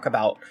to talk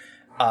about,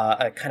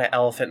 a kind of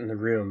elephant in the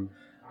room.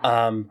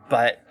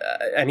 But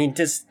I mean,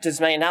 does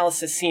my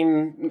analysis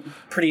seem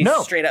pretty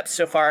straight up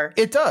so far?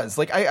 It does.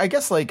 Like, I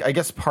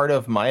guess part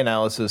of my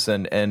analysis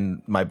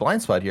and my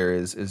blind spot here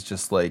is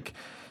just like,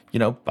 you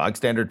know, bog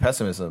standard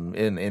pessimism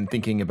in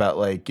thinking about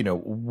like, you know,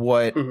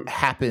 what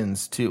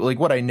happens to like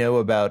what I know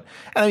about,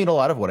 and I mean, a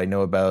lot of what I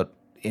know about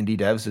indie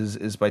devs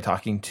is by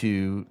talking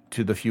to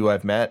the few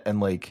I've met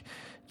and like,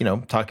 you know,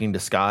 talking to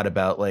Scott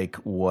about like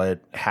what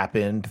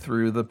happened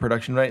through the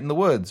production night in the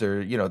woods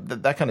or, you know,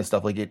 that kind of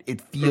stuff. Like it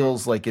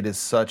feels like it is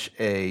such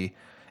a,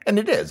 and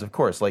it is, of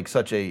course, like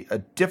such a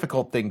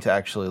difficult thing to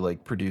actually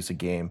like produce a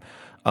game.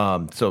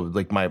 So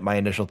like my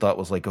initial thought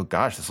was like, oh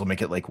gosh, this will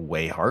make it like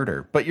way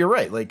harder. But you're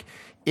right. Like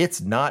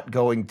it's not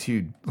going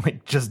to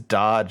like just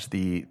dodge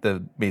the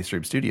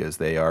mainstream studios.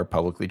 They are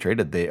publicly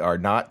traded. They are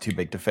not too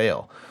big to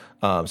fail.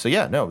 So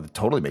yeah, no, it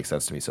totally makes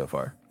sense to me so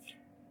far.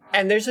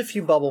 And there's a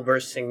few bubble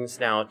burstings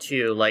now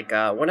too. Like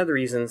one of the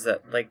reasons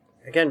that like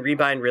again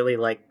Rebind really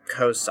like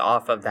coasts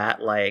off of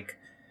that like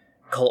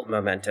cult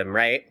momentum,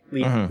 right?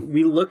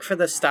 We look for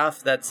the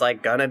stuff that's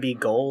like gonna be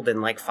gold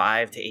in like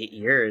 5 to 8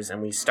 years,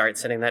 and we start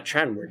setting that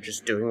trend. We're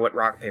just doing what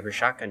Rock Paper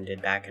Shotgun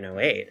did back in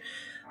 2008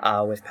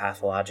 with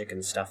Pathologic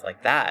and stuff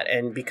like that.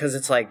 And because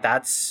it's like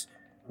that's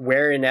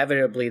where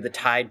inevitably the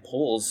tide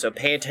pulls. So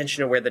pay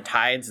attention to where the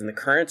tides and the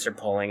currents are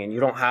pulling, and you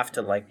don't have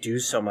to like do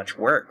so much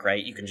work,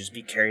 right? You can just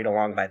be carried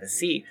along by the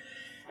sea.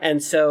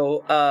 And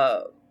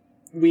so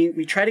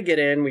we try to get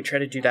in, we try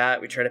to do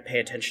that, we try to pay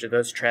attention to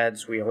those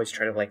trends. We always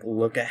try to like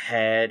look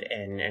ahead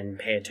and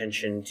pay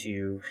attention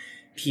to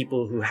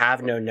people who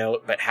have no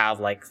note but have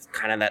like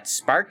kind of that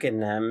spark in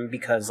them,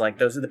 because like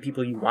those are the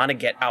people you want to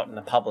get out in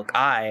the public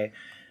eye,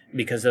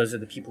 because those are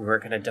the people who are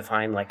going to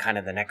define like kind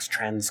of the next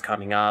trends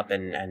coming up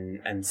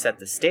and set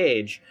the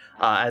stage,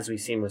 as we've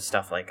seen with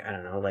stuff like, I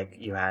don't know, like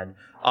you had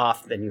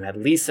Off, then you had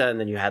Lisa, and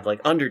then you had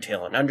like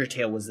Undertale, and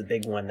Undertale was the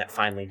big one that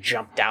finally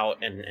jumped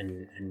out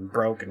and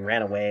broke and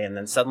ran away, and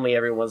then suddenly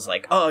everyone was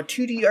like, oh,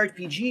 2D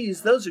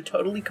RPGs, those are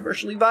totally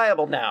commercially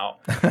viable now.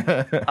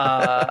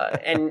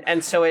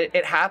 And so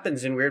it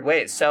happens in weird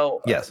ways.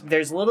 So yes.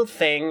 There's a little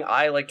thing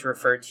I like to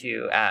refer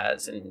to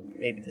as, and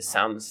maybe this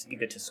sounds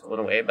egotistical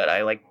in a way, but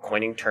I like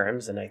coining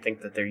terms and I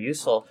think that they're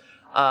useful.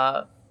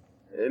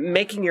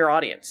 Making your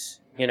audience,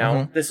 you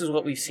know, this is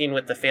what we've seen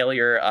with the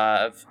failure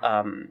of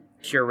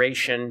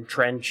curation,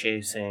 trend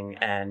chasing,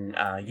 and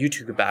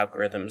YouTube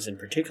algorithms in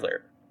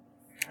particular.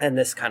 And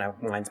this kind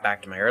of winds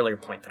back to my earlier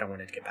point that I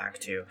wanted to get back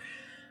to.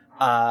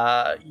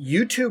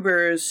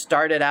 YouTubers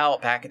started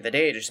out back in the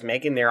day just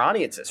making their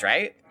audiences,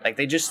 right? Like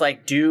they just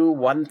like do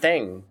one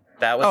thing.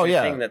 That was the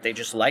thing that they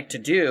just like to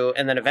do.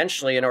 And then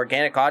eventually an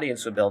organic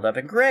audience would build up,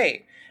 and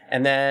great.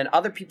 And then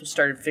other people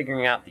started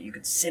figuring out that you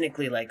could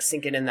cynically like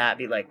sink it in that,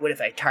 be like, what if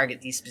I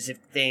target these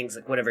specific things,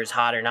 like whatever's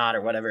hot or not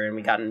or whatever. And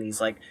we got in these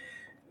like,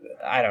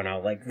 I don't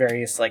know, like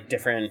various like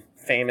different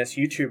famous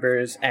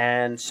YouTubers.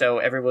 And so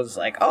everyone's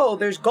like, oh,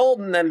 there's gold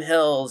in them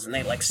hills. And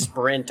they like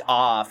sprint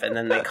off. And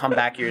then they come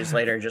back years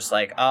later just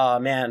like, oh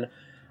man,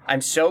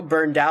 I'm so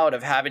burned out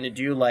of having to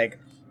do like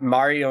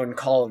Mario and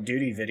Call of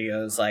Duty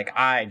videos. Like,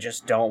 I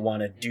just don't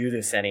want to do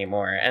this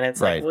anymore. And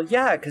it's like, well,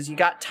 yeah, because you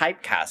got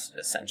typecasted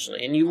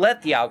essentially. And you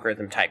let the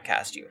algorithm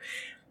typecast you.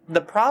 The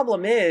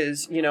problem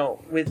is, you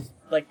know, with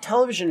like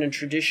television and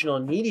traditional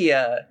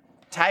media,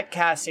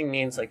 typecasting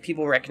means like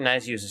people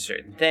recognize you as a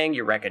certain thing,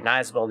 you're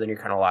recognizable, then you're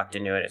kind of locked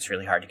into it. It's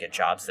really hard to get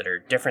jobs that are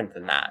different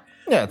than that.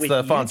 Yeah, it's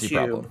the Fonzie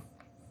problem.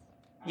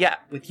 Yeah,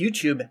 with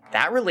YouTube,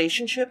 that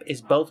relationship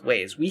is both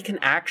ways. We can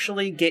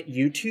actually get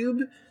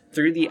YouTube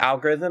through the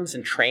algorithms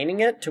and training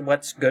it to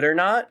what's good or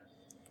not,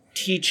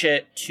 teach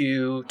it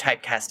to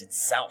typecast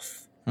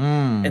itself.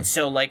 And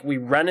so like we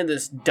run into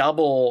this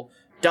double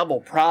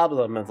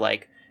problem of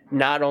like,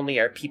 not only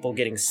are people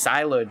getting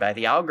siloed by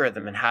the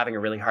algorithm and having a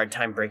really hard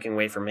time breaking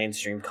away from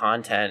mainstream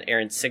content.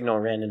 Aaron's Signal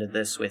ran into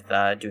this with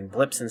doing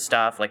blips and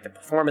stuff. Like the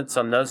performance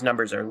on those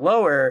numbers are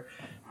lower,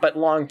 but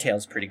long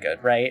tail's pretty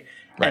good, right?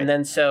 And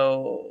then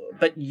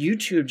but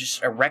YouTube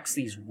just erects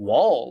these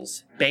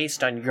walls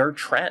based on your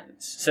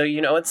trends. So, you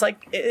know, it's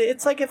like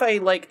if I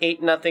like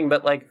ate nothing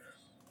but like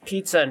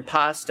pizza and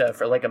pasta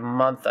for like a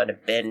month on a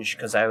binge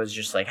because I was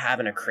just like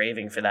having a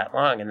craving for that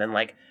long. And then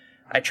like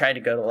I tried to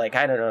go to like,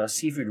 I don't know, a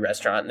seafood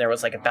restaurant, and there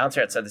was like a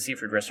bouncer outside the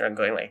seafood restaurant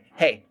going like,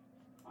 hey,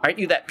 aren't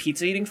you that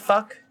pizza eating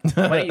fuck?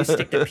 Why don't you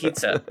stick to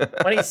pizza?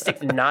 Why don't you stick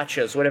to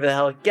nachos? Whatever the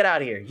hell. Get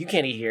out of here. You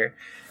can't eat here.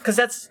 Because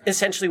that's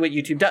essentially what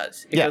YouTube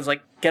does. It goes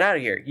like, get out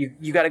of here.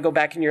 You got to go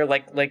back in your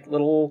like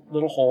little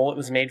hole it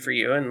was made for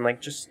you and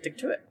like just stick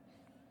to it.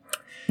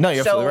 No,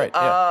 you're absolutely right.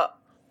 Yeah.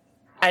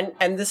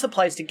 And this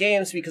applies to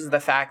games because of the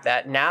fact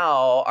that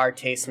now our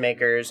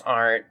tastemakers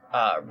aren't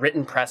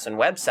written press and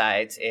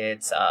websites.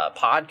 It's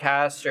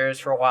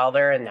podcasters for a while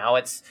there, and now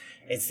it's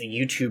the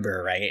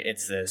YouTuber, right?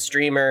 It's the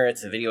streamer,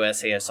 it's the video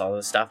essayist, all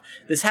this stuff.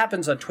 This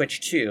happens on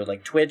Twitch too.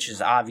 Like Twitch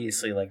is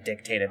obviously like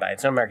dictated by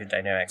its own market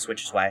dynamics,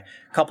 which is why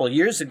a couple of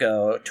years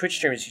ago, Twitch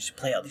streamers used to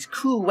play all these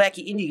cool,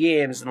 wacky indie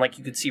games, and like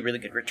you could see really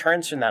good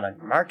returns from that on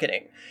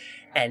marketing.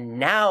 And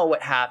now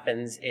what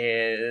happens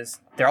is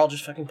they're all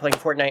just fucking playing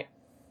Fortnite.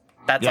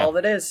 That's all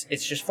it is.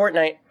 It's just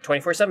Fortnite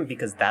 24/7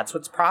 because that's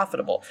what's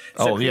profitable.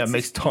 So it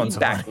makes tons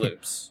of money.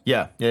 Loops.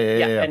 Yeah.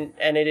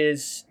 And it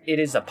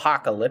is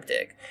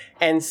apocalyptic.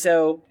 And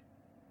so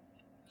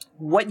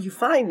what you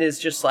find is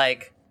just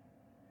like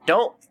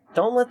don't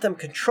let them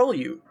control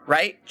you,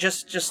 right?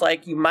 Just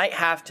like you might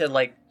have to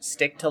like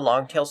stick to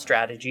long tail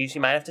strategies.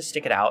 You might have to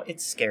stick it out.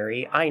 It's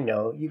scary. I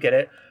know. You get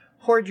it.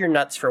 Hoard your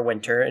nuts for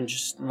winter and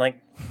just like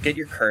get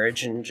your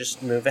courage and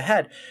just move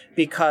ahead,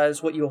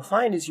 because what you will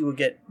find is you will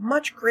get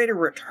much greater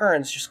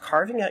returns just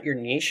carving out your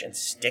niche and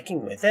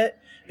sticking with it,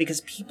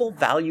 because people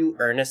value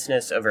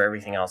earnestness over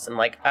everything else. And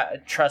like,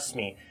 trust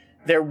me,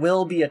 there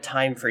will be a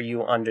time for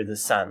you under the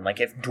sun. Like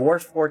if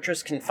Dwarf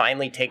Fortress can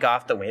finally take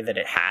off the way that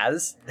it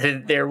has,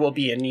 there will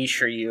be a niche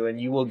for you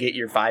and you will get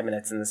your 5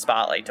 minutes in the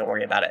spotlight. Don't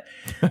worry about it.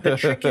 The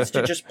trick is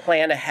to just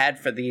plan ahead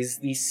for these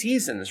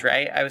seasons,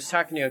 right? I was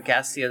talking to a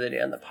guest the other day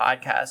on the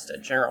podcast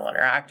at General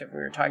Interactive. We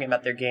were talking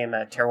about their game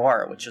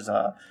Terroir, which is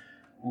a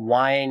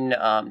wine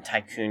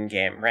tycoon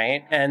game,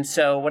 right? And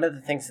so one of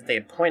the things that they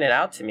had pointed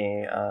out to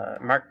me,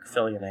 Mark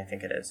Fillion, I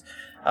think it is,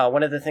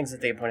 one of the things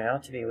that they pointed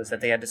out to me was that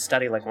they had to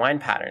study like wine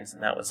patterns,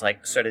 and that was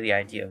like sort of the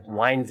idea of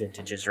wine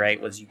vintages, right?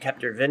 Was you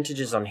kept your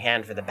vintages on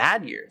hand for the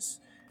bad years,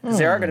 because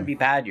there are going to be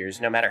bad years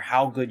no matter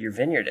how good your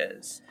vineyard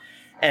is.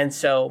 And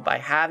so by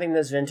having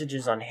those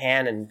vintages on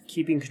hand and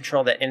keeping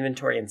control of that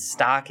inventory and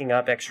stocking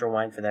up extra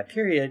wine for that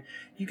period,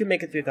 you can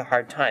make it through the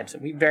hard times.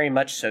 And we very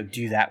much so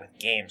do that with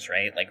games,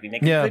 right? Like we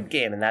make a good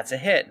game and that's a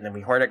hit, and then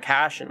we hoard our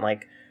cash and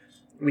like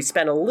we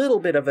spend a little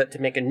bit of it to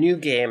make a new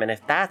game, and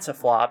if that's a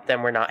flop,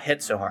 then we're not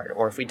hit so hard.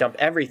 Or if we dump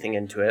everything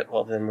into it,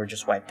 well, then we're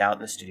just wiped out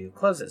and the studio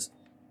closes.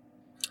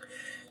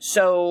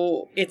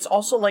 So it's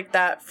also like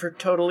that for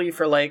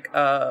like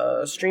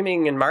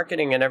streaming and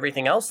marketing and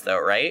everything else,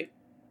 though, right?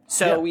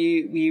 So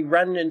we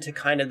run into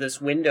kind of this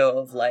window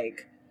of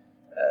like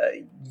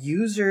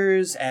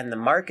users and the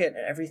market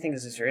and everything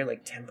is just very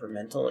like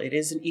temperamental. It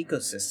is an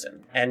ecosystem,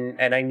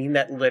 and I mean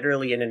that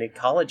literally in an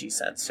ecology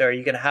sense. So are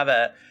you going to have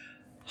a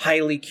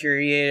highly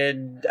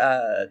curated,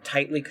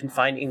 tightly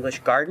confined English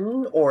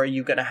garden, or are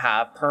you going to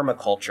have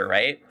permaculture,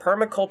 right?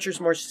 Permaculture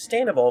is more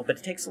sustainable, but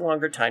it takes a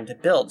longer time to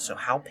build. So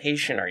how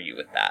patient are you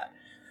with that?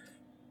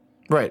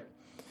 Right.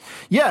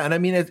 Yeah, and I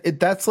mean,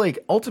 that's like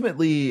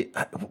ultimately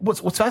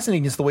what's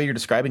fascinating is the way you're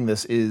describing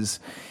this is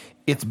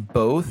it's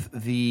both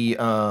the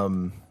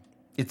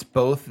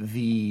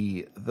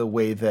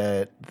way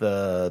that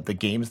the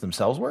games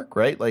themselves work,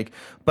 right? Like,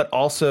 but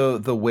also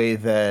the way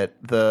that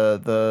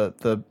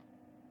the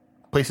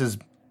places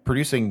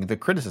producing the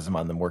criticism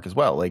on them work as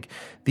well. Like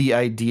the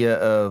idea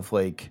of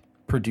like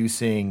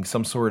producing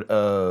some sort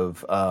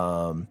of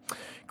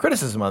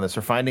criticism on this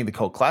or finding the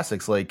cult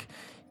classics, like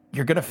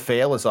you're going to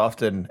fail as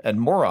often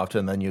and more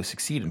often than you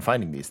succeed in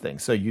finding these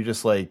things. So you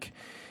just like,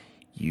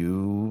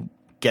 you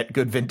get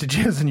good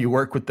vintages and you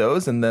work with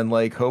those. And then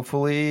like,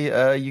 hopefully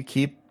you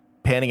keep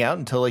panning out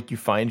until like you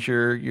find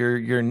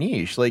your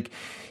niche. Like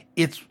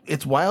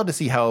it's wild to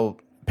see how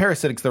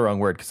parasitic's the wrong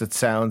word, because it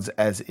sounds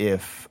as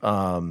if,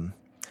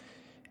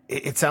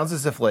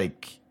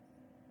 like,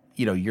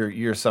 you know,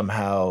 you're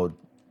somehow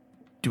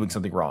doing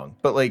something wrong,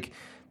 but like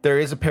there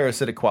is a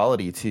parasitic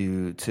quality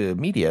to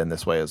media in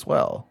this way as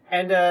well.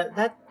 And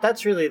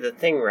that's really the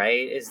thing,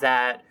 right? Is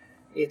that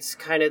it's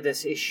kind of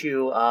this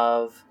issue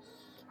of,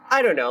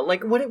 I don't know,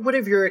 like what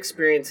have your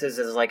experiences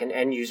as like an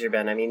end user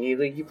been? I mean,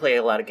 you play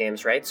a lot of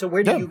games, right? So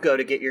where do you go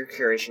to get your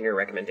curation, your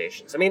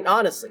recommendations? I mean,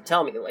 honestly,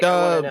 tell me, like, I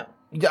want to know.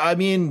 Yeah, I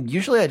mean,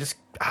 usually I just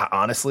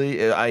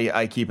honestly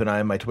I keep an eye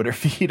on my Twitter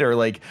feed or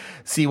like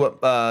see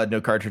what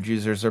no cartridge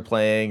users are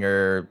playing,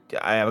 or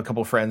I have a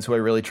couple friends who I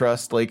really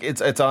trust. Like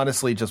it's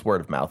honestly just word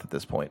of mouth at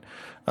this point.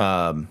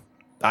 Um,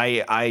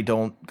 I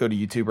don't go to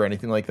YouTube or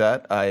anything like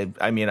that.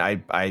 I mean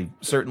I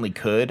certainly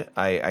could.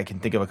 I can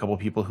think of a couple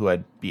people who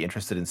I'd be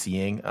interested in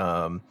seeing.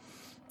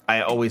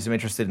 I always am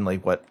interested in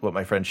like what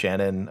my friend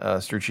Shannon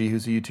Strucci,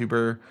 who's a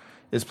YouTuber,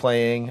 is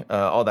playing,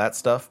 all that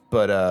stuff.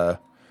 But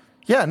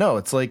yeah, no,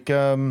 it's like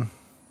that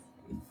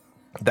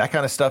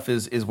kind of stuff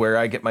is where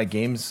I get my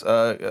games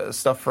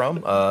stuff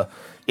from.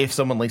 If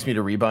someone links me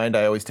to Rebind,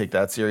 I always take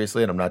that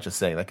seriously, and I'm not just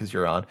saying that because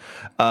you're on.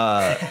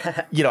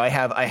 You know, I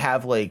have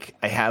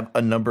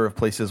a number of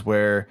places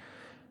where,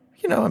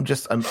 you know, I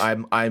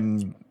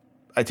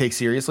take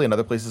seriously, and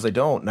other places I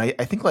don't. And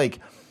I think like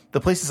the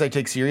places I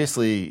take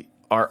seriously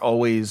are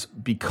always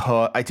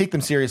because I take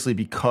them seriously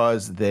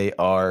because they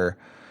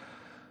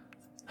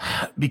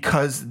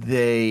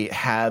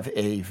have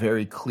a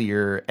very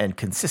clear and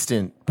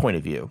consistent point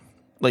of view.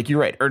 Like you're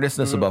right,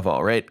 earnestness above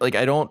all, right? Like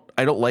I don't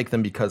like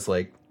them because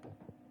like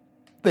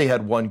they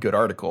had one good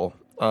article.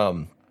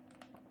 I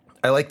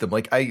like them.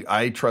 Like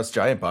I trust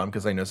Giant Bomb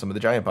because I know some of the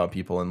Giant Bomb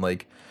people, and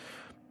like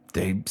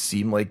they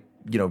seem like,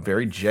 you know,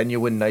 very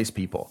genuine, nice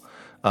people.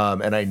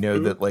 And I know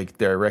that like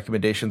their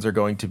recommendations are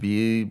going to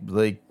be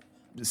like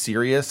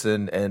serious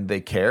and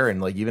they care,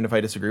 and like even if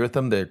I disagree with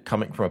them, they're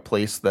coming from a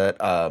place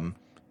that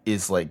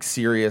is like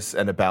serious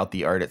and about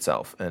the art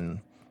itself. And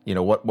you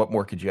know what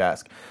more could you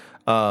ask?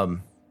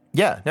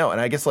 Yeah, no, and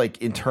I guess like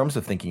in terms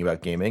of thinking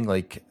about gaming,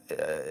 like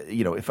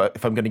you know, if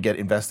I'm going to get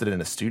invested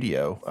in a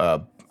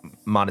studio,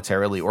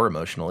 monetarily or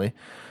emotionally,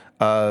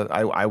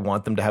 I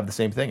want them to have the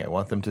same thing. I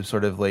want them to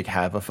sort of like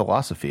have a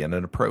philosophy and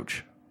an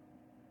approach.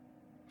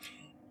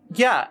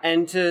 Yeah,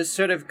 and to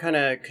sort of kind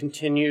of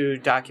continue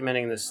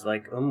documenting this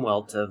like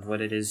umwelt of what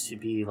it is to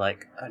be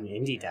like an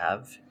indie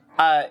dev.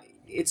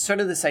 It's sort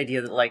of this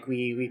idea that like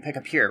we pick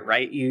up here,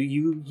 right?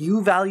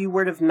 You value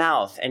word of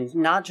mouth, and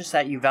not just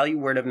that, you value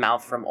word of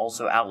mouth from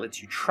also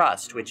outlets you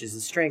trust, which is the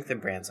strength of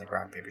brands like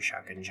Rock Paper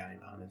Shotgun,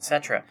 Giant Bomb,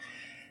 etc.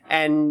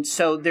 And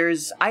so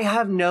I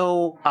have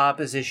no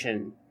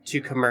opposition to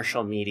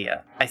commercial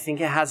media. I think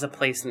it has a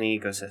place in the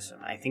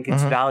ecosystem. I think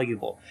it's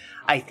valuable.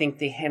 I think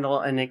they handle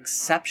an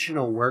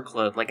exceptional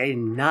workload. Like,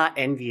 I'm not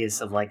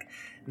envious of like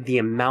the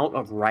amount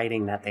of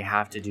writing that they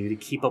have to do to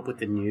keep up with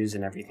the news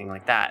and everything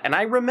like that. And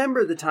I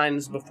remember the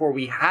times before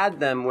we had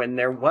them when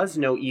there was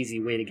no easy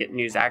way to get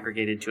news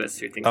aggregated to us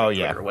through things like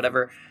Twitter or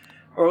whatever.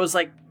 Or it was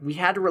like we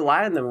had to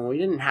rely on them. When we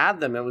didn't have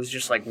them, it was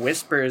just like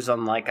whispers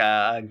on like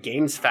a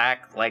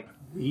GamesFAQ, like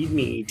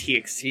README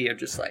TXT of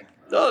just like,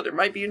 oh, there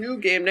might be a new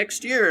game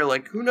next year.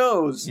 Like, who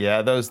knows?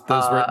 Yeah, those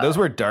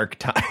were dark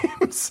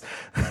times.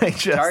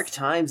 Dark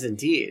times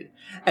indeed.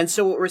 And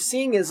so what we're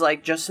seeing is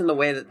like just in the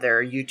way that there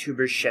are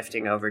YouTubers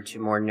shifting over to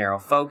more narrow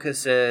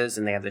focuses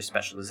and they have their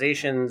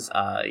specializations.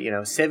 You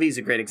know, Civi's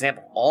a great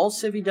example. All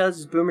Civi does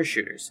is boomer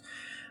shooters.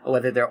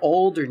 Whether they're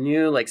old or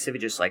new, like Civi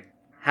just like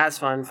has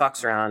fun,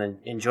 fucks around, and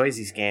enjoys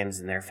these games,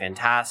 and they're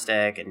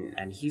fantastic.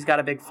 And he's got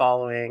a big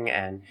following,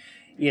 and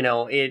you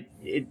know, it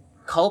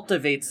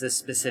cultivates this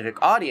specific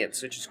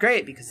audience, which is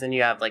great because then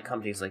you have like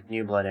companies like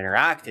New Blood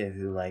Interactive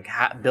who like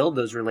build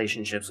those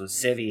relationships with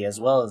Civi as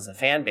well as the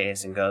fan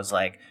base, and goes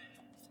like,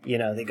 you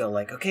know, they go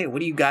like, okay, what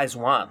do you guys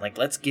want? Like,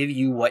 let's give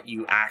you what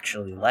you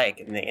actually like.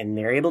 And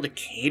they're able to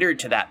cater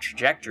to that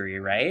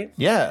trajectory, right?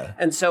 Yeah.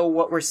 And so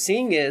what we're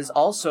seeing is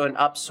also an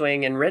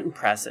upswing in written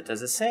press that does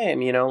the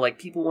same. You know, like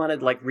people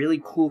wanted like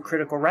really cool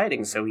critical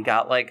writing. So we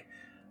got like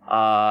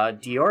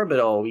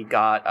Deorbital, we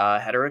got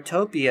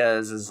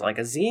Heterotopias is like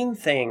a zine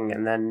thing.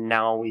 And then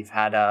now we've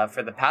had,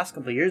 for the past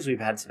couple of years,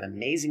 we've had some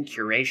amazing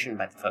curation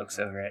by the folks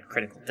over at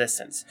Critical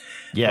Distance.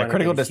 Yeah,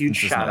 Critical Distance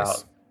huge is shout nice.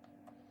 Out.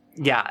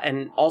 Yeah,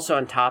 and also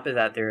on top of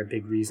that, they're a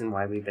big reason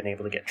why we've been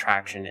able to get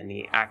traction in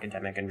the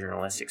academic and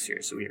journalistic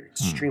sphere. So we are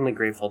extremely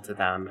grateful to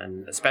them,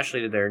 and especially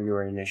to their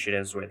newer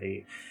initiatives where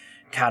they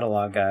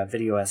catalog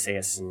video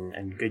essays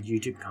and good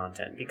YouTube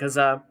content. Because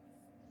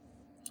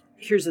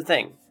here's the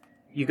thing.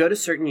 You go to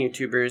certain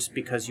YouTubers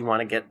because you want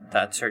to get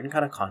that certain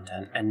kind of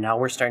content, and now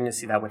we're starting to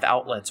see that with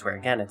outlets where,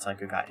 again, it's like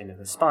we got Into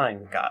the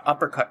Spine, we got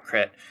Uppercut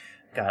Crit,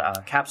 we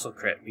got Capsule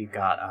Crit, we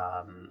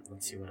got,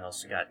 let's see what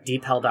else we got,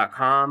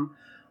 DeepHell.com.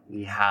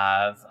 We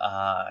have,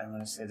 I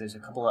want to say there's a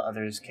couple of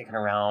others kicking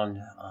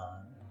around.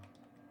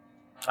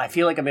 I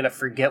feel like I'm going to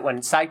forget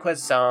one. SideQuest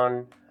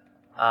Zone.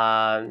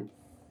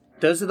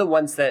 Those are the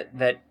ones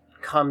that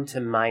come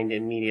to mind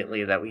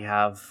immediately that we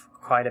have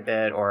quite a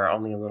bit or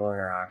only a little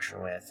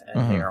interaction with.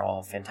 And they are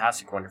all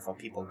fantastic, wonderful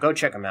people. Go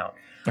check them out.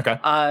 Okay.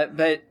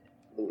 But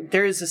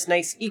there is this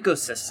nice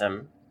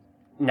ecosystem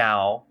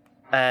now.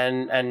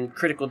 And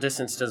Critical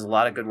Distance does a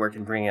lot of good work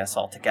in bringing us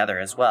all together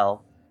as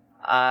well.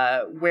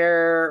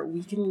 Where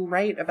we can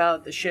write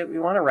about the shit we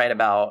want to write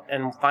about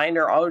and find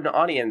our own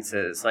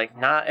audiences. Like,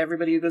 not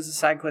everybody who goes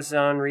to SideQuest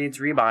Zone reads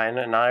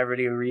Rebind, and not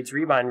everybody who reads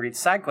Rebind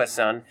reads SideQuest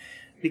Zone.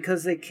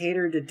 because they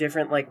cater to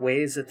different like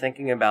ways of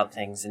thinking about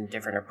things and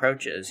different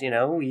approaches. You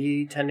know,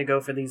 we tend to go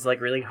for these like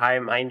really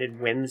high-minded,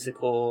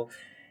 whimsical,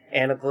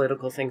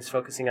 analytical things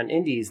focusing on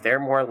indies. They're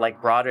more like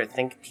broader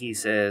think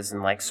pieces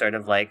and like sort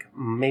of like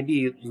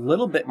maybe a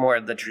little bit more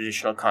of the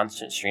traditional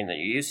constant stream that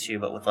you're used to,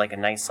 but with like a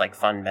nice like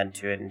fun bent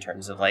to it in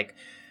terms of like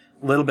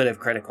a little bit of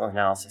critical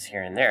analysis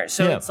here and there.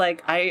 So it's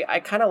like I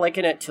kind of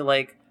liken it to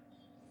like,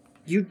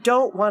 you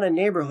don't want a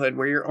neighborhood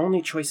where your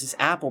only choice is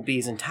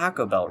Applebee's and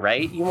Taco Bell,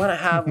 right? You want to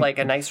have like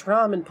a nice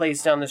ramen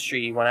place down the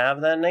street. You want to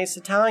have that nice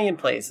Italian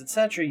place,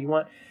 etc. You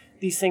want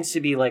these things to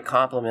be like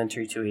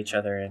complementary to each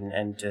other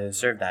and to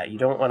serve that. You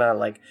don't want to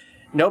like,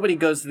 nobody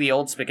goes to the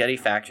old spaghetti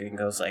factory and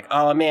goes like,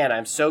 oh man,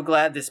 I'm so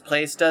glad this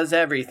place does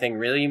everything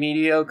really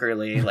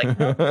mediocrely. Like,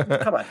 no,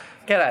 come on,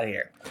 get out of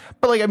here.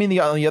 But like, I mean,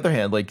 on the other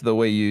hand, like the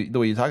way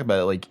you talk about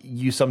it, like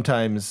you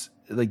sometimes,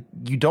 like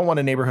you don't want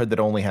a neighborhood that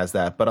only has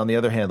that, but on the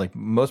other hand, like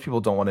most people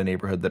don't want a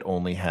neighborhood that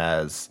only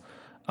has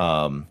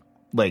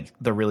like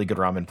the really good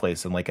ramen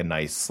place and like a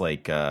nice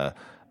like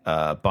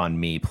banh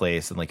mi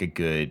place and like a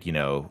good, you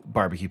know,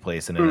 barbecue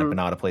place and an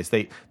empanada place.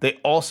 They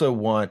also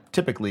want,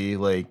 typically,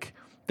 like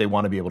they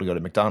want to be able to go to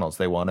McDonald's.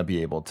 They want to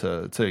be able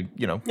to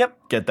you know,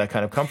 get that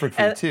kind of comfort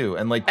food too.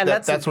 And like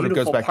that sort of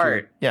goes back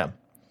to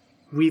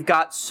we've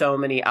got so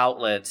many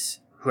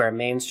outlets who are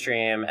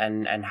mainstream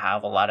and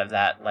have a lot of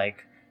that,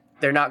 like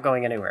they're not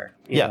going anywhere.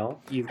 You know,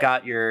 you've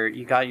got your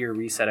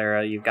Reset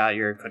Era, you've got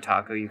your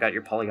Kotaku, you've got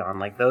your Polygon.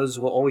 Like those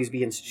will always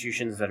be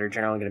institutions that are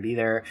generally going to be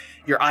there.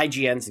 Your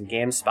IGNs and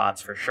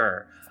GameSpots for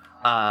sure,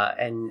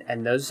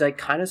 and those like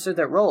kind of serve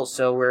that role.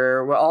 So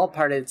we're all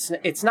part of.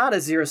 It's not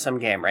a zero sum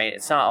game, right?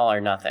 It's not all or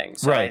nothing.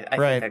 So I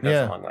think that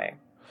goes a long way.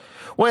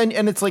 Well,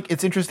 and it's like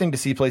it's interesting to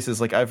see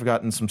places like I've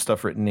gotten some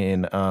stuff written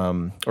in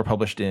or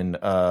published in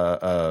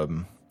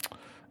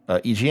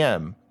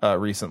EGM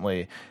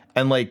recently,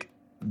 and like.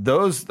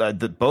 Those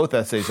both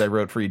essays I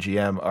wrote for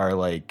EGM are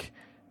like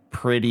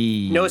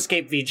pretty. No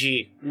Escape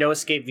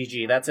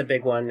VG. That's a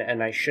big one,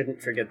 and I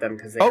shouldn't forget them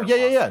because they. Oh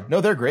yeah. No,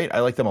 they're great.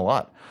 I like them a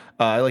lot.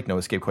 I like No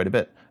Escape quite a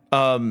bit.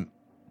 But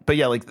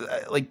yeah, like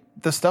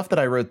the stuff that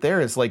I wrote there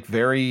is like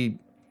very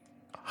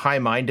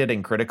high-minded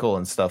and critical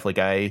and stuff. Like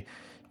I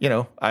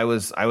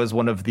was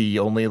one of the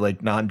only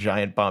like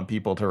non-Giant Bomb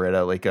people to write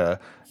like a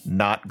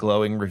not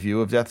glowing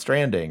review of Death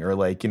Stranding, or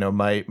like, you know,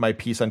 my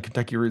piece on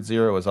Kentucky Route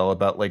Zero is all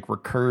about like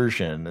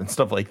recursion and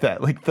stuff like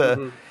that. Like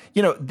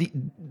you know,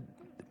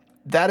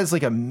 that is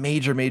like a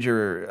major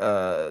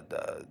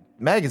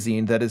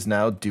magazine that is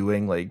now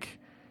doing like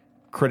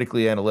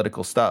critically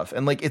analytical stuff.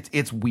 And like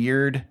it's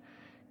weird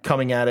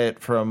coming at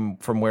it from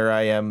where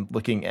I am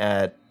looking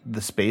at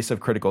the space of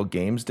critical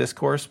games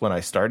discourse when I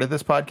started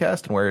this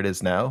podcast and where it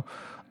is now.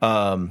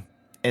 And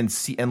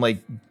like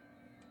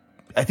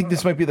I think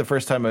this might be the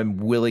first time I'm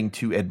willing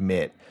to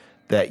admit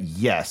that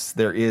yes,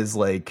 there is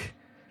like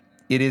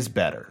it is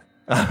better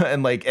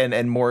and like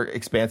and more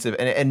expansive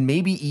and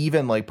maybe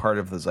even like part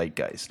of the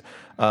zeitgeist,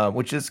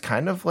 which is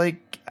kind of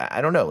like I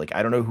don't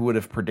know who would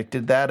have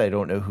predicted that. I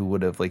don't know who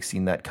would have like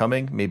seen that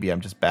coming. Maybe I'm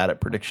just bad at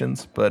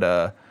predictions, but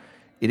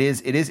it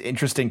is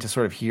interesting to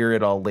sort of hear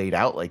it all laid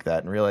out like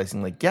that and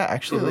realizing like yeah,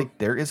 actually like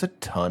there is a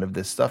ton of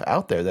this stuff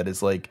out there that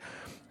is like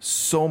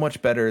so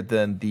much better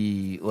than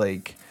the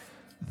like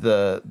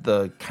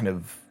the kind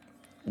of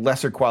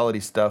lesser quality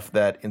stuff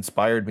that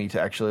inspired me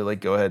to actually like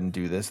go ahead and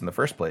do this in the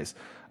first place,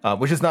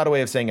 which is not a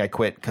way of saying I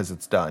quit because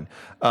it's done.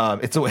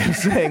 It's a way of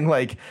saying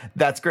like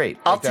that's great.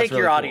 I'll like, take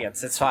your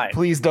audience. It's fine.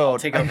 Please don't I'll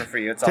take over for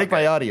you. It's take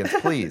my audience,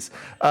 please.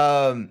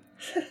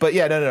 But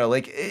yeah, no.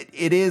 Like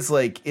it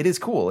is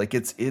cool. Like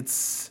it's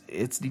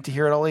neat to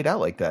hear it all laid out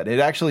like that. It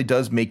actually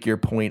does make your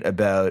point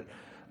about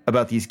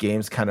these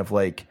games kind of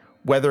like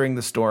weathering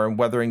the storm,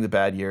 weathering the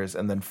bad years,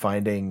 and then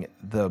finding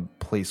the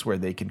place where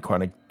they can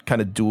kind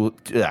of do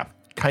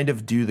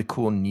the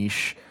cool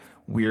niche,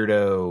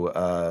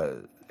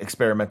 weirdo,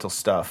 experimental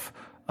stuff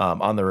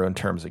on their own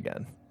terms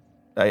again.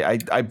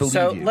 I believe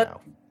you now.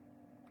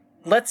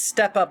 Let's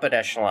step up an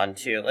echelon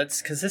too.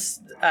 Because this,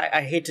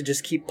 I hate to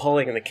just keep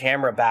pulling the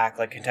camera back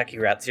like Kentucky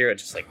Route Zero,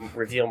 just like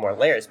reveal more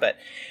layers, but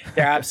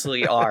there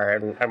absolutely are,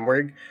 and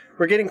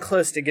we're getting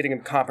close to getting a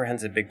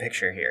comprehensive big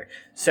picture here.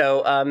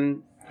 So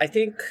I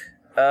think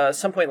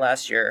some point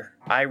last year,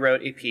 I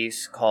wrote a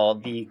piece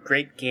called The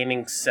Great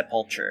Gaming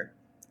Sepulture.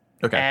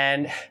 Okay.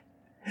 And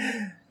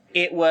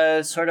it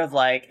was sort of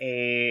like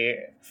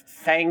a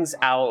fangs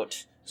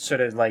out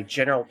sort of like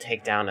general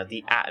takedown of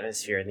the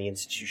atmosphere and the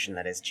institution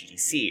that is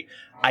GDC.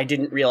 I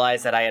didn't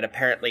realize that I had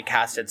apparently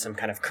casted some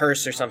kind of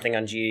curse or something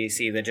on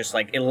GDC that just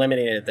like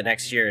eliminated it the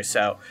next year.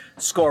 So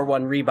score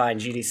 1 rebind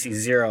GDC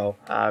 0.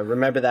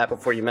 Remember that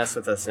before you mess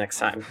with us next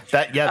time.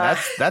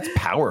 That's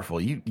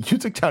powerful. You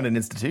took down an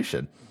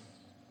institution.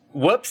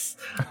 Whoops.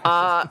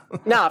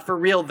 Nah, for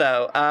real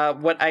though.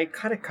 What I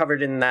kind of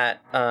covered in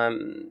that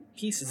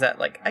piece is that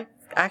like I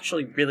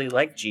actually really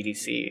liked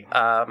GDC.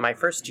 My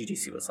first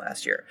GDC was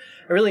last year.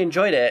 I really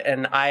enjoyed it,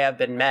 and I have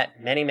been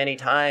met many, many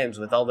times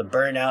with all the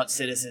burnout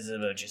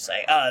cynicism of just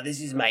like, oh, this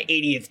is my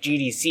 80th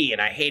GDC,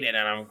 and I hate it, and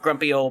I'm a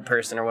grumpy old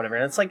person or whatever.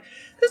 And it's like,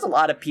 there's a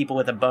lot of people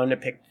with a bone to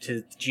pick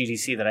to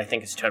GDC that I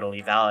think is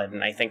totally valid,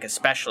 and I think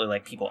especially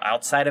like people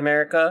outside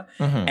America,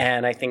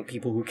 and I think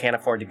people who can't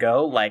afford to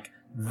go, like,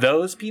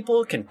 those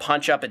people can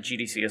punch up at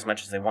GDC as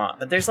much as they want.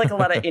 But there's like a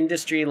lot of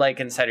industry like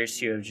insiders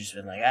too have just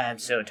been like, I'm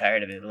so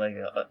tired of it. Like,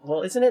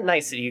 well, isn't it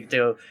nice that you get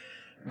to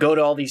go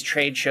to all these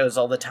trade shows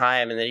all the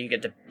time and then you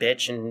get to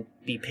bitch and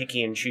be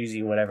picky and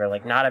choosy, whatever?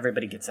 Like, not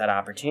everybody gets that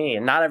opportunity,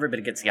 and not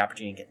everybody gets the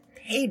opportunity to get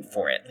paid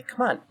for it. Like,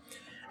 come on.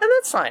 And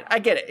that's fine. I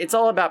get it. It's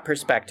all about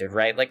perspective,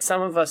 right? Like,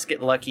 some of us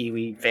get lucky.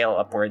 We fail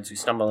upwards. We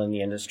stumble in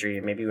the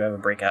industry. Maybe we have a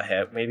breakout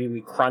hit. Maybe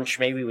we crunch.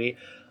 Maybe we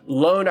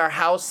loan our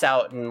house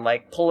out and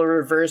like pull a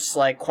reverse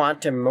like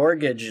quantum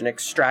mortgage and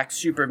extract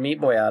Super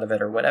Meat Boy out of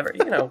it or whatever,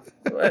 you know,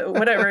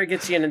 whatever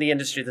gets you into the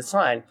industry, that's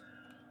fine.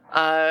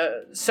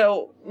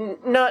 So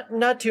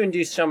not to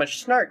induce so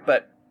much snark,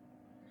 but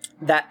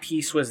that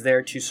piece was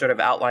there to sort of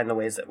outline the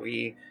ways that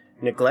we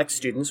neglect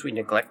students, we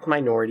neglect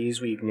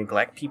minorities, we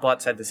neglect people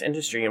outside this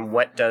industry, and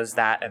what does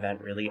that event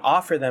really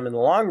offer them in the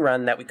long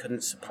run that we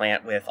couldn't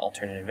supplant with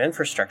alternative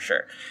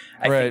infrastructure.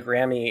 I think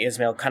Rami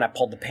Ismail kind of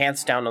pulled the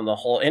pants down on the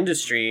whole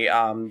industry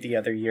the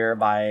other year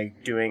by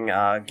doing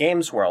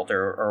Games World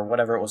or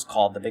whatever it was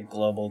called, the big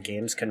global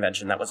games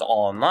convention that was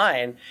all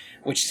online,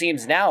 which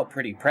seems now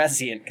pretty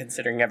prescient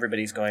considering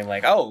everybody's going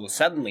like, oh,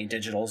 suddenly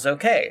digital's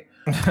okay.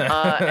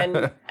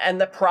 And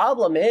the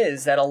problem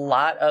is that a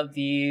lot of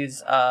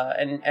these,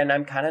 and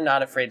I'm kind of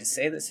not afraid to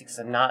say this because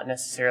I'm not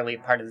necessarily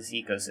part of this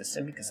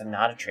ecosystem because I'm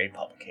not a trade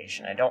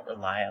publication. I don't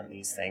rely on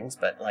these things,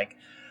 but like,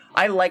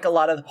 I like a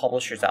lot of the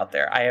publishers out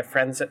there. I have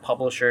friends at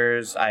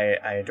publishers. I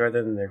adore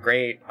them. They're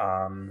great.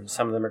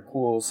 Some of them are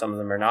cool. Some of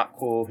them are not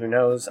cool. Who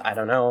knows? I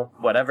don't know.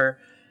 Whatever.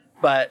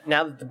 But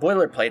now that the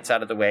boilerplate's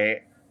out of the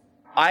way,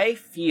 I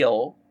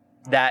feel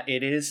that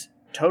it is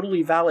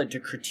totally valid to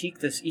critique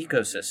this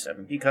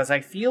ecosystem because I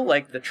feel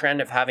like the trend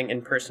of having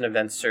in-person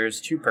events serves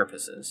two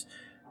purposes.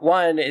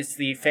 One is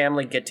the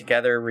family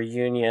get-together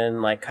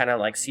reunion, like kind of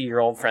like see your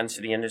old friends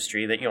to the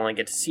industry that you only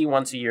get to see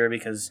once a year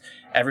because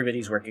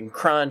everybody's working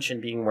crunch and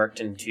being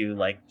worked into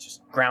like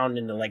just ground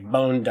into like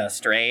bone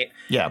dust, right?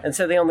 Yeah. And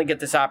so they only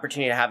get this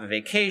opportunity to have a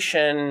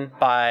vacation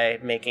by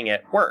making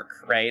it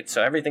work, right?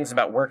 So everything's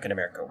about work in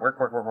America. Work,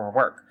 work, work, work,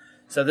 work.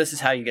 So this is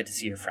how you get to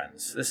see your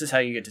friends. This is how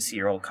you get to see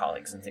your old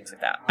colleagues and things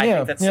like that. I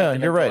think that's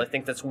sentimental. You're right. I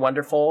think that's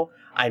wonderful.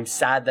 I'm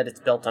sad that it's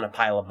built on a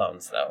pile of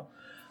bones, though.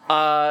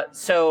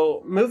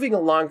 So moving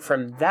along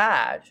from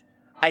that,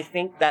 I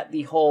think that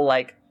the whole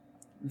like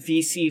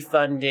VC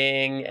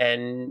funding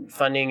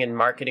and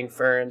marketing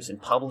firms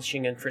and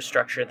publishing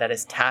infrastructure that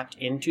is tapped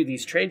into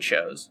these trade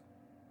shows.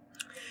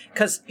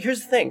 Because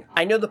here's the thing,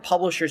 I know the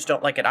publishers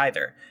don't like it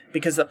either,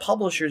 because the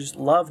publishers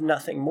love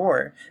nothing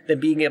more than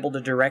being able to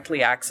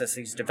directly access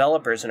these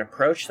developers and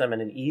approach them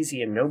in an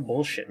easy and no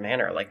bullshit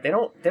manner. Like they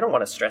don't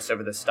want to stress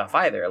over this stuff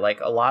either. Like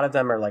a lot of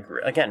them are like,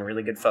 again,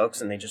 really good folks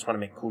and they just want to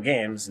make cool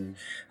games and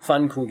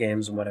fun cool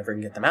games and whatever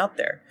and get them out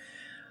there.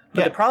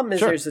 But the problem is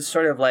there's this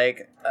sort of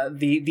like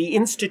the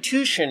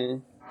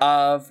institution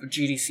of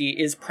GDC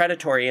is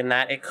predatory in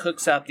that it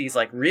cooks up these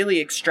like really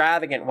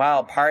extravagant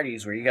wild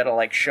parties where you got to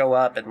like show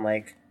up and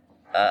like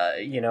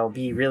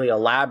be really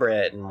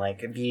elaborate and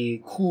like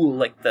be cool,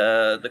 like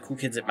the cool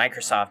kids at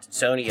Microsoft and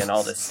Sony and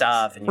all this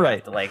stuff, and you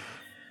have to like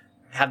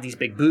have these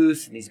big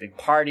booths and these big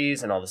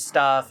parties and all this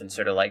stuff, and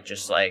sort of like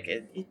just like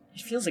it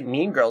feels like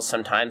Mean Girls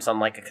sometimes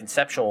on like a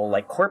conceptual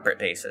like corporate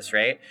basis,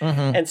 right?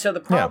 Mm-hmm. And so the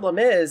problem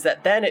is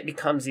that then it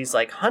becomes these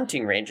like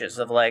hunting ranges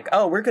of like,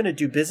 oh, we're going to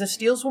do business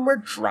deals when we're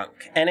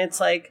drunk, and it's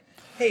like,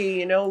 hey,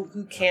 you know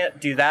who can't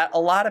do that? A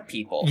lot of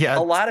people. Yeah.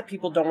 A lot of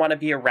people don't want to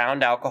be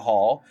around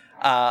alcohol.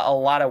 A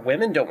lot of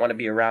women don't want to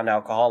be around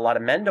alcohol. A lot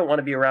of men don't want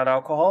to be around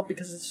alcohol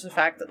because it's the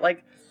fact that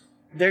like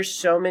there's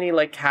so many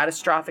like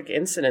catastrophic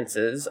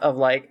incidences of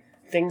like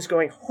things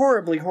going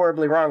horribly,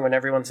 horribly wrong when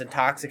everyone's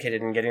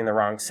intoxicated and getting the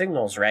wrong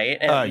signals, right?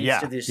 And it leads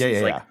to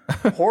these like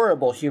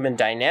horrible human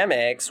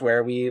dynamics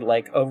where we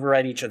like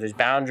override each other's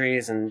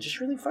boundaries and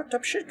just really fucked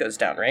up shit goes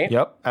down, right?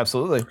 Yep,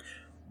 absolutely.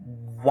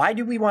 Why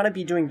do we want to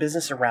be doing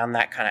business around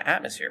that kind of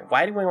atmosphere?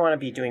 Why do we want to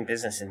be doing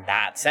business in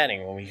that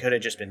setting when we could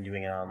have just been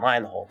doing it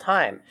online the whole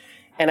time?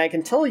 And I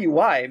can tell you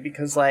why,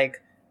 because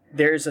like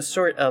there's a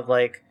sort of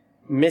like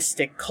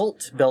mystic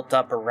cult built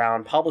up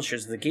around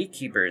publishers, the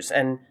gatekeepers,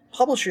 and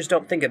publishers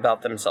don't think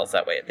about themselves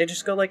that way. They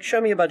just go like, show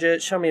me a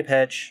budget, show me a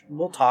pitch,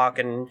 we'll talk,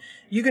 and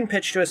you can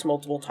pitch to us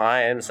multiple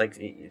times. Like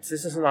this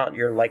is not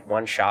your like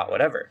one shot,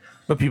 whatever.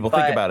 But people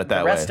think about it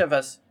that way. The rest of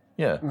us.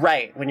 Yeah.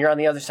 Right. When you're on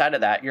the other side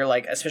of that, you're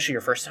like, especially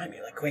your first time,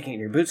 you're like quaking in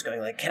your boots going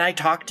like, can I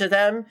talk to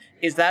them?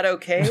 Is that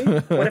okay?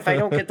 What if I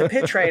don't get the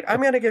pitch right? I'm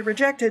going to get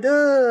rejected.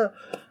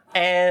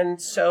 And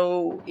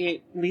so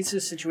it leads to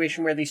a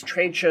situation where these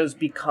trade shows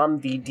become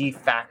the de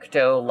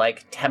facto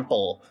like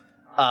temple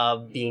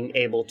of being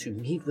able to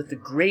meet with the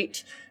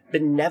great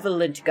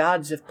benevolent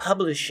gods of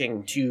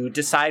publishing to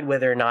decide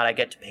whether or not I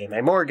get to pay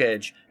my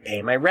mortgage,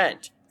 pay my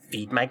rent,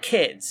 feed my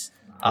kids,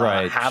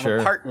 have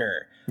a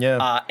partner,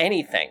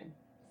 anything.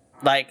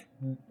 Like,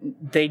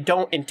 they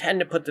don't intend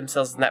to put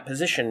themselves in that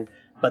position,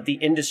 but the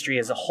industry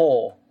as a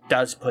whole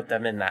does put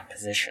them in that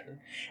position.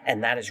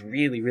 And that is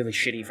really, really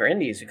shitty for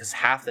indies, because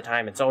half the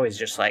time it's always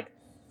just like,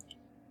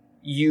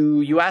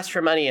 you ask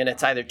for money and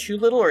it's either too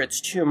little or it's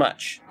too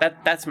much.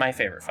 That's my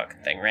favorite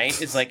fucking thing, right?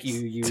 It's like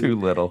you too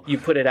little. You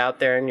put it out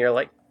there and you're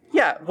like,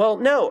 yeah, well,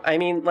 no. I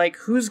mean, like,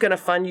 who's gonna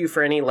fund you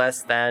for any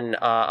less than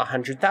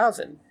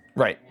 100,000?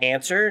 Right.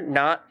 Answer,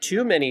 not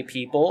too many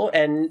people.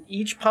 And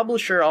each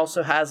publisher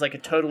also has like a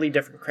totally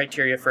different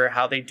criteria for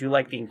how they do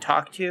like being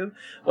talked to,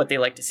 what they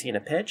like to see in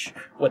a pitch,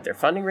 what their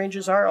funding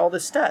ranges are, all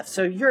this stuff.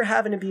 So you're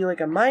having to be like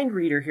a mind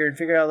reader here and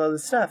figure out all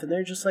this stuff. And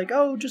they're just like,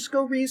 oh, just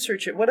go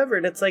research it, whatever.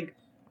 And it's like,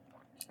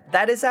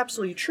 that is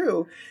absolutely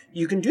true.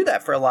 You can do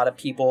that for a lot of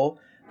people,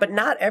 but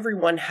not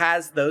everyone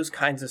has those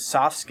kinds of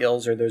soft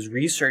skills or those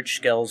research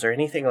skills or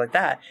anything like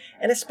that.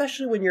 And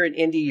especially when you're an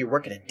indie, you're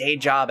working a day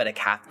job at a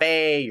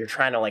cafe, you're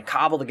trying to like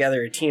cobble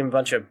together a team, a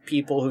bunch of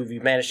people who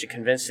you've managed to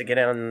convince to get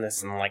in on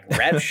this and like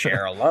rev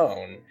share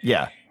alone.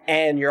 Yeah.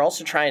 And you're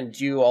also trying to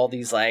do all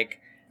these like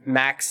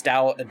maxed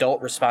out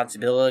adult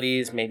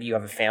responsibilities. Maybe you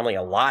have a family.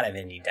 A lot of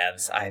indie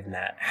devs I've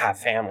met have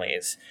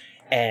families.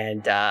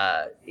 And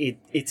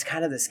it's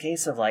kind of this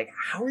case of like,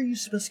 how are you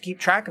supposed to keep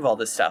track of all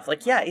this stuff?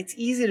 Like, yeah, it's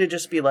easy to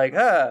just be like,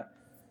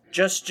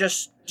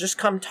 just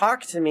come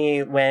talk to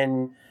me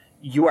when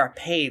you are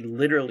paid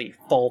literally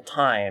full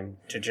time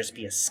to just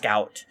be a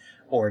scout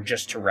or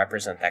just to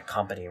represent that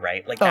company,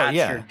 right? Like, that's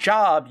your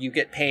job. You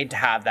get paid to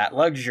have that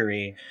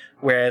luxury.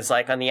 Whereas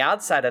like on the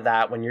outside of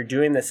that, when you're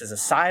doing this as a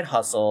side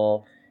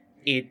hustle,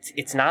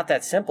 it's not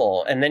that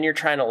simple. And then you're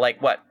trying to like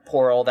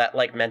pour all that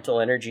like mental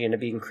energy into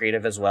being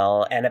creative as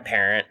well, and a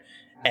parent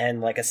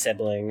and like a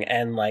sibling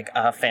and like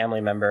a family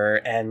member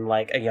and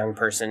like a young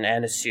person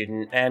and a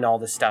student and all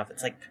this stuff.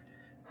 It's like,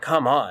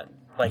 come on.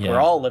 Like, we're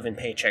all living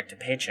paycheck to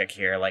paycheck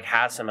here. Like,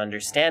 have some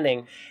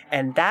understanding.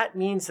 And that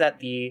means that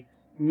the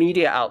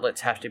media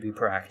outlets have to be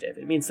proactive.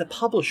 It means the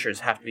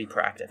publishers have to be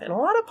proactive. And a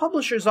lot of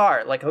publishers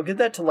are. Like, I'll give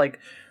that to like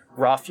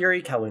Raw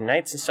Fury, Kowloon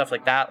Knights, and stuff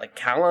like that. Like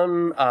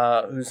Callum,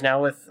 who's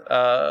now with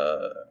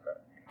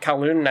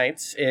Kowloon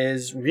Knights,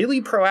 is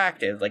really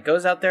proactive. Like,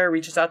 goes out there,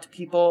 reaches out to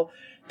people,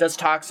 does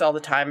talks all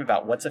the time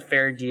about what's a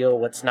fair deal,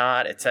 what's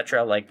not,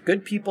 etc. Like,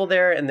 good people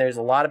there, and there's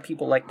a lot of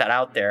people like that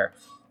out there.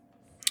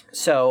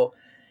 So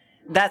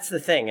that's the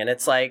thing, and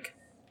it's like,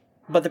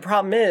 but the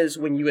problem is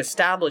when you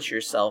establish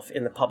yourself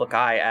in the public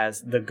eye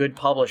as the good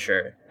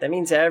publisher, that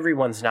means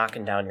everyone's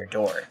knocking down your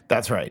door.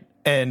 That's right,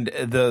 and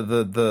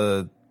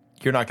the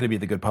you're not going to be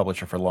the good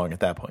publisher for long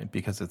at that point,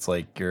 because it's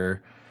like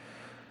your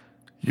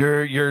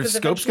scope's going to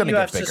get bigger. You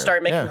have to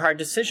start making hard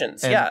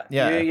decisions. And,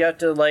 You have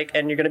to like,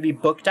 and you're going to be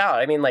booked out.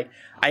 I mean, like,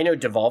 I know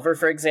Devolver,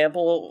 for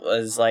example,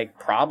 is like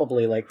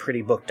probably like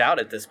pretty booked out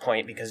at this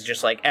point, because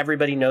just like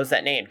everybody knows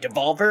that name.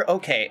 Devolver,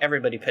 okay,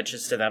 everybody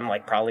pitches to them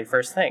like probably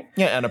first thing.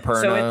 Yeah,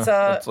 Annapurna,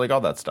 so it's like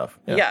all that stuff.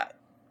 Yeah,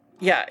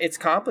 it's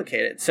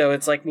complicated. So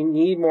it's like we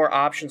need more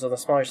options on the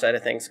smaller side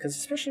of things, because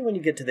especially when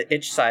you get to the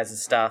itch size of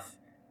stuff,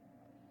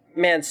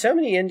 man, so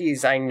many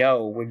indies I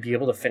know would be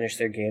able to finish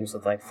their games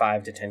with like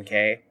 5 to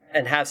 10K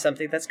and have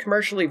something that's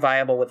commercially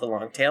viable with a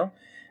long tail.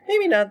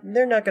 Maybe not,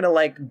 they're not going to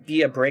like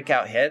be a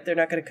breakout hit. They're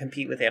not going to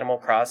compete with Animal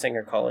Crossing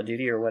or Call of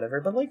Duty or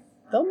whatever, but like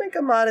they'll make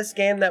a modest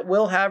game that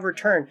will have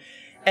return.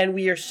 And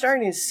we are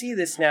starting to see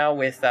this now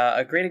with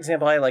a great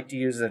example I like to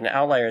use as an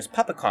outlier is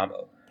Puppet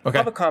Combo. Okay.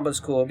 Puppet Combo is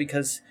cool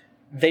because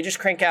they just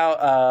crank out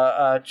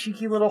a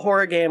cheeky little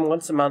horror game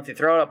once a month. They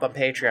throw it up on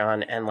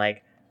Patreon, and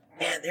like,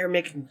 man, they're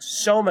making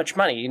so much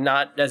money.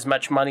 Not as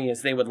much money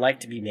as they would like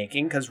to be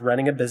making, because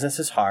running a business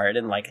is hard,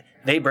 and like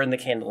they burn the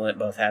candle at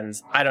both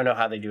ends. I don't know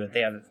how they do it.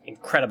 They have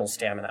incredible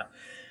stamina,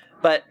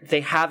 but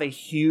they have a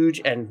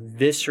huge and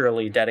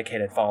viscerally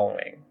dedicated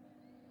following.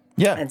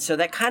 Yeah. And so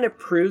that kind of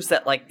proves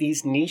that like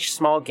these niche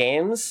small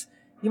games,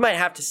 you might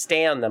have to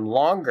stay on them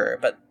longer,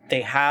 but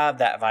they have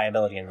that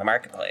viability in the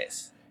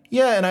marketplace.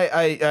 Yeah, and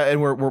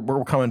and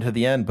we're coming to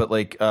the end, but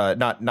like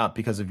not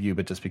because of you,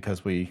 but just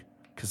because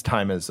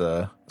time is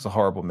a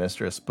horrible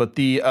mistress. But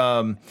the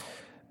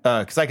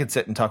because I could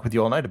sit and talk with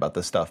you all night about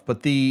this stuff.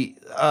 But the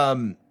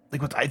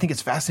like what I think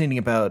is fascinating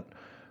about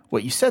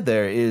what you said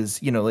there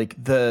is, you know,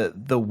 like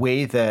the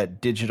way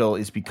that digital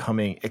is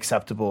becoming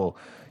acceptable,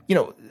 you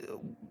know,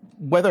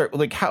 whether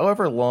like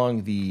however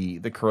long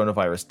the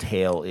coronavirus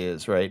tail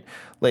is, right?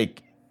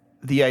 Like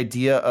the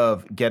idea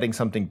of getting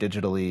something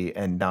digitally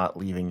and not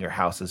leaving your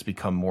house has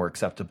become more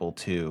acceptable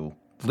to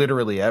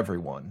literally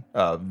everyone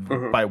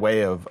by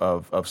way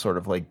of sort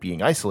of like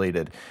being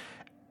isolated.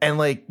 And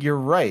like, you're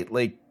right,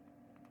 like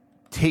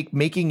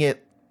making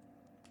it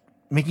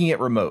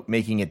remote,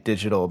 making it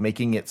digital,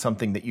 making it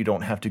something that you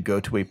don't have to go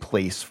to a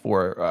place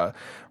for,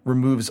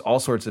 removes all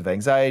sorts of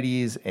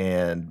anxieties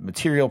and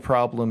material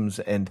problems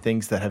and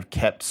things that have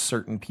kept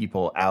certain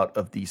people out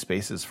of these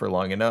spaces for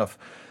long enough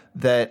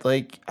that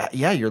like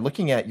you're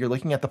looking at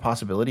the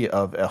possibility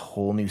of a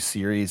whole new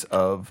series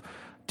of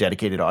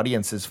dedicated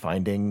audiences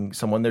finding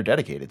someone they're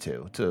dedicated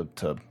to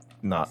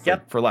not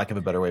like, for lack of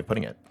a better way of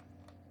putting it.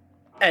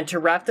 And to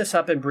wrap this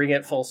up and bring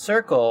it full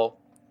circle,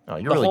 the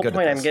really whole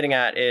point I'm getting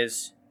at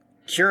is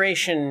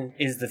curation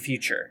is the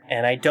future.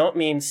 And I don't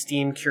mean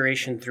Steam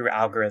curation through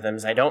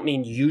algorithms. I don't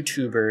mean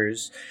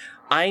YouTubers.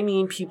 I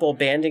mean people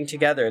banding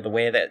together the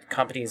way that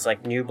companies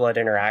like New Blood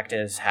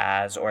Interactives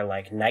has, or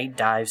like Night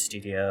Dive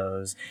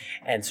Studios,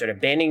 and sort of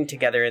banding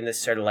together in this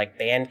sort of like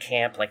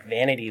Bandcamp, like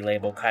vanity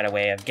label kind of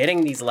way of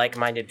getting these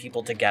like-minded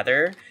people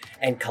together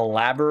and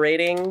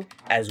collaborating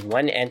as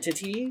one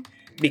entity,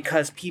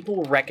 because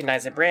people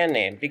recognize a brand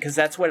name, because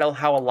that's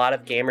how a lot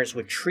of gamers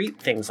would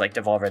treat things like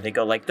Devolver. They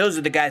go like, those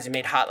are the guys who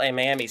made Hotline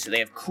Miami, so they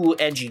have cool,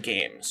 edgy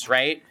games,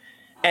 right?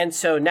 And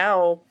so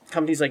now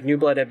companies like New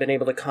Blood have been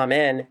able to come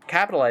in,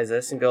 capitalize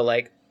this, and go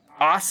like,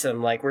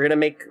 awesome, like we're going to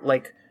make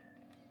like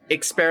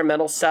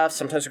experimental stuff.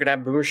 Sometimes we're going to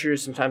have boomer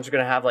shooters. Sometimes we're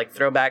going to have like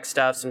throwback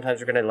stuff. Sometimes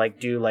we're going to like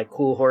do like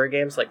cool horror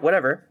games, like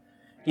whatever,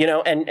 you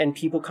know, and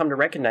people come to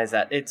recognize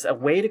that. It's a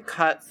way to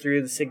cut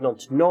through the signal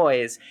to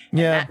noise. And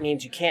that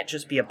means you can't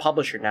just be a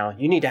publisher now.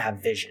 You need to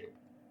have vision.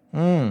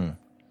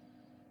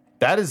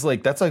 That is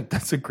like, that's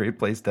a great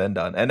place to end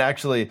on. And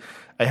actually,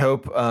 I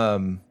hope,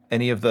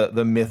 any of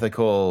the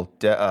mythical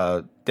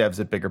devs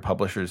at bigger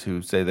publishers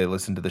who say they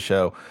listen to the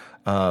show,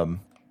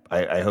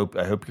 I hope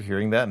you're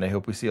hearing that, and I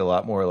hope we see a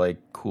lot more like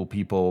cool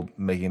people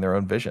making their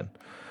own vision.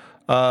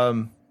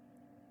 Well,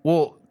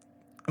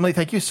 Emily,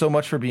 thank you so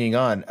much for being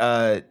on.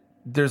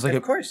 There's like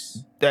of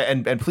course,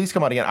 and please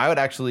come on again.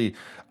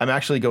 I'm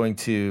actually going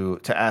to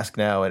ask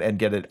now and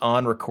get it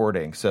on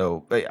recording.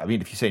 So I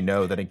mean, if you say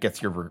no, then it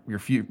gets your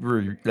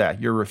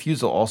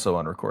refusal also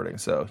on recording.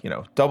 So you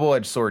know,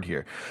 double-edged sword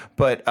here.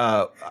 But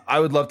I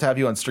would love to have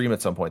you on stream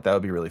at some point. That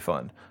would be really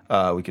fun.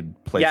 We could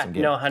play some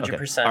games. 100%.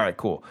 Okay. All right,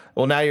 cool.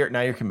 Well, now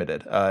you're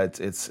committed.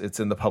 It's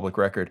in the public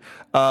record.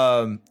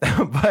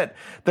 But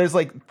there's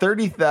like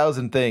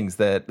 30,000 things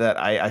that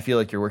I feel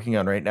like you're working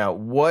on right now.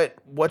 Where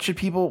should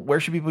people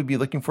be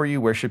looking for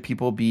you? Where should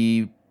people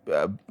be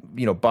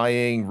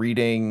buying,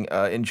 reading,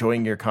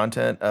 enjoying your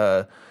content?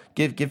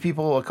 Give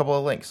people a couple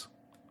of links.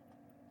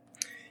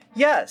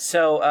 Yeah,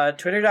 so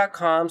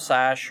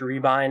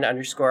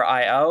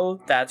twitter.com/rebind_IO.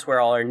 That's where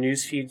all our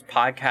news feeds,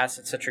 podcasts,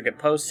 etc. get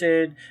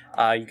posted.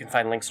 You can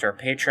find links to our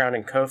Patreon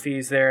and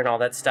Ko-Fi's there and all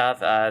that stuff.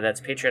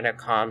 That's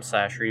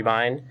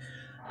patreon.com/rebind.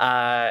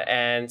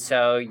 And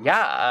so,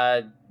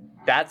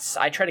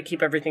 I try to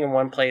keep everything in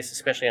one place,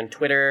 especially on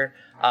Twitter.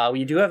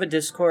 We do have a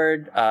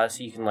Discord, so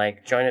you can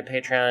like join a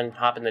Patreon,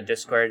 hop in the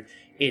Discord.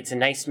 It's a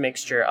nice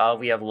mixture of,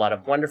 we have a lot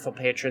of wonderful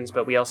patrons,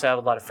 but we also have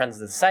a lot of friends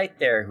of the site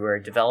there who are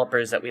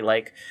developers that we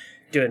like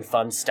doing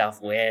fun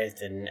stuff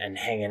with and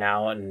hanging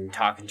out and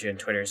talking to on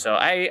Twitter. So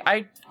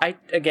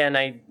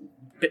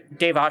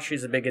Dave Oshry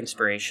is a big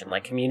inspiration.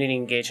 Like, community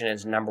engagement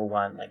is number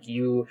one. Like,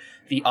 you,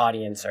 the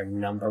audience, are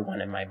number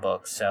one in my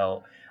book.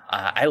 So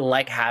I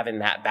like having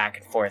that back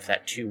and forth,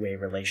 that two-way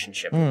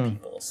relationship with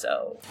people.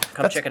 So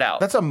check it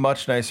out. That's a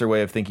much nicer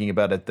way of thinking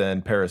about it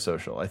than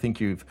parasocial. I think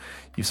you've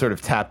sort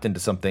of tapped into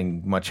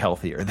something much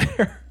healthier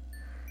there.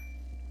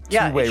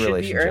 Yeah, it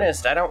should be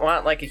earnest. I don't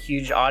want like a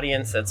huge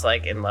audience that's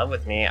like in love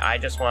with me. I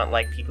just want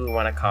like people who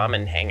want to come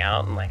and hang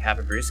out and like have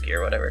a brewski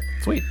or whatever.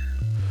 Sweet.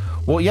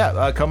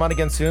 Well, come on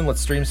again soon.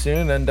 Let's stream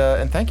soon, and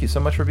thank you so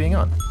much for being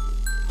on.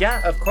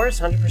 Yeah, of course,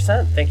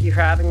 100%. Thank you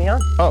for having me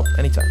on. Oh,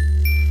 anytime.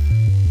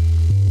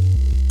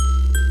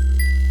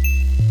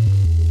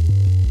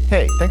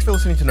 Hey, thanks for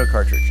listening to No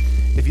Cartridge.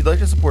 If you'd like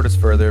to support us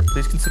further,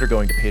 please consider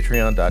going to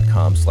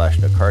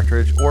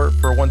patreon.com/NoCartridge, or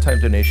for a one-time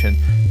donation,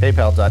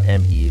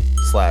 paypal.me/Hegelbon,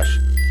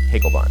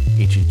 Hegelbon.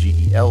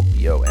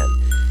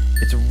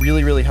 It's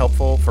really, really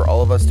helpful for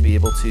all of us to be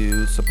able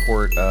to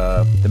support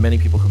the many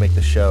people who make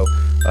the show,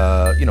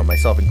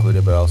 myself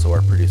included, but also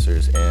our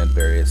producers and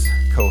various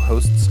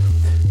co-hosts,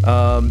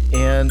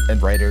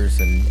 and writers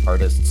and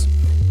artists.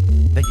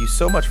 Thank you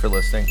so much for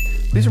listening.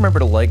 Please remember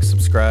to like,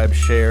 subscribe,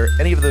 share,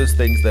 any of those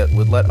things that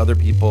would let other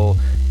people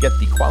get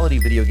the quality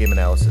video game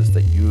analysis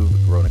that you've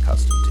grown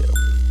accustomed to.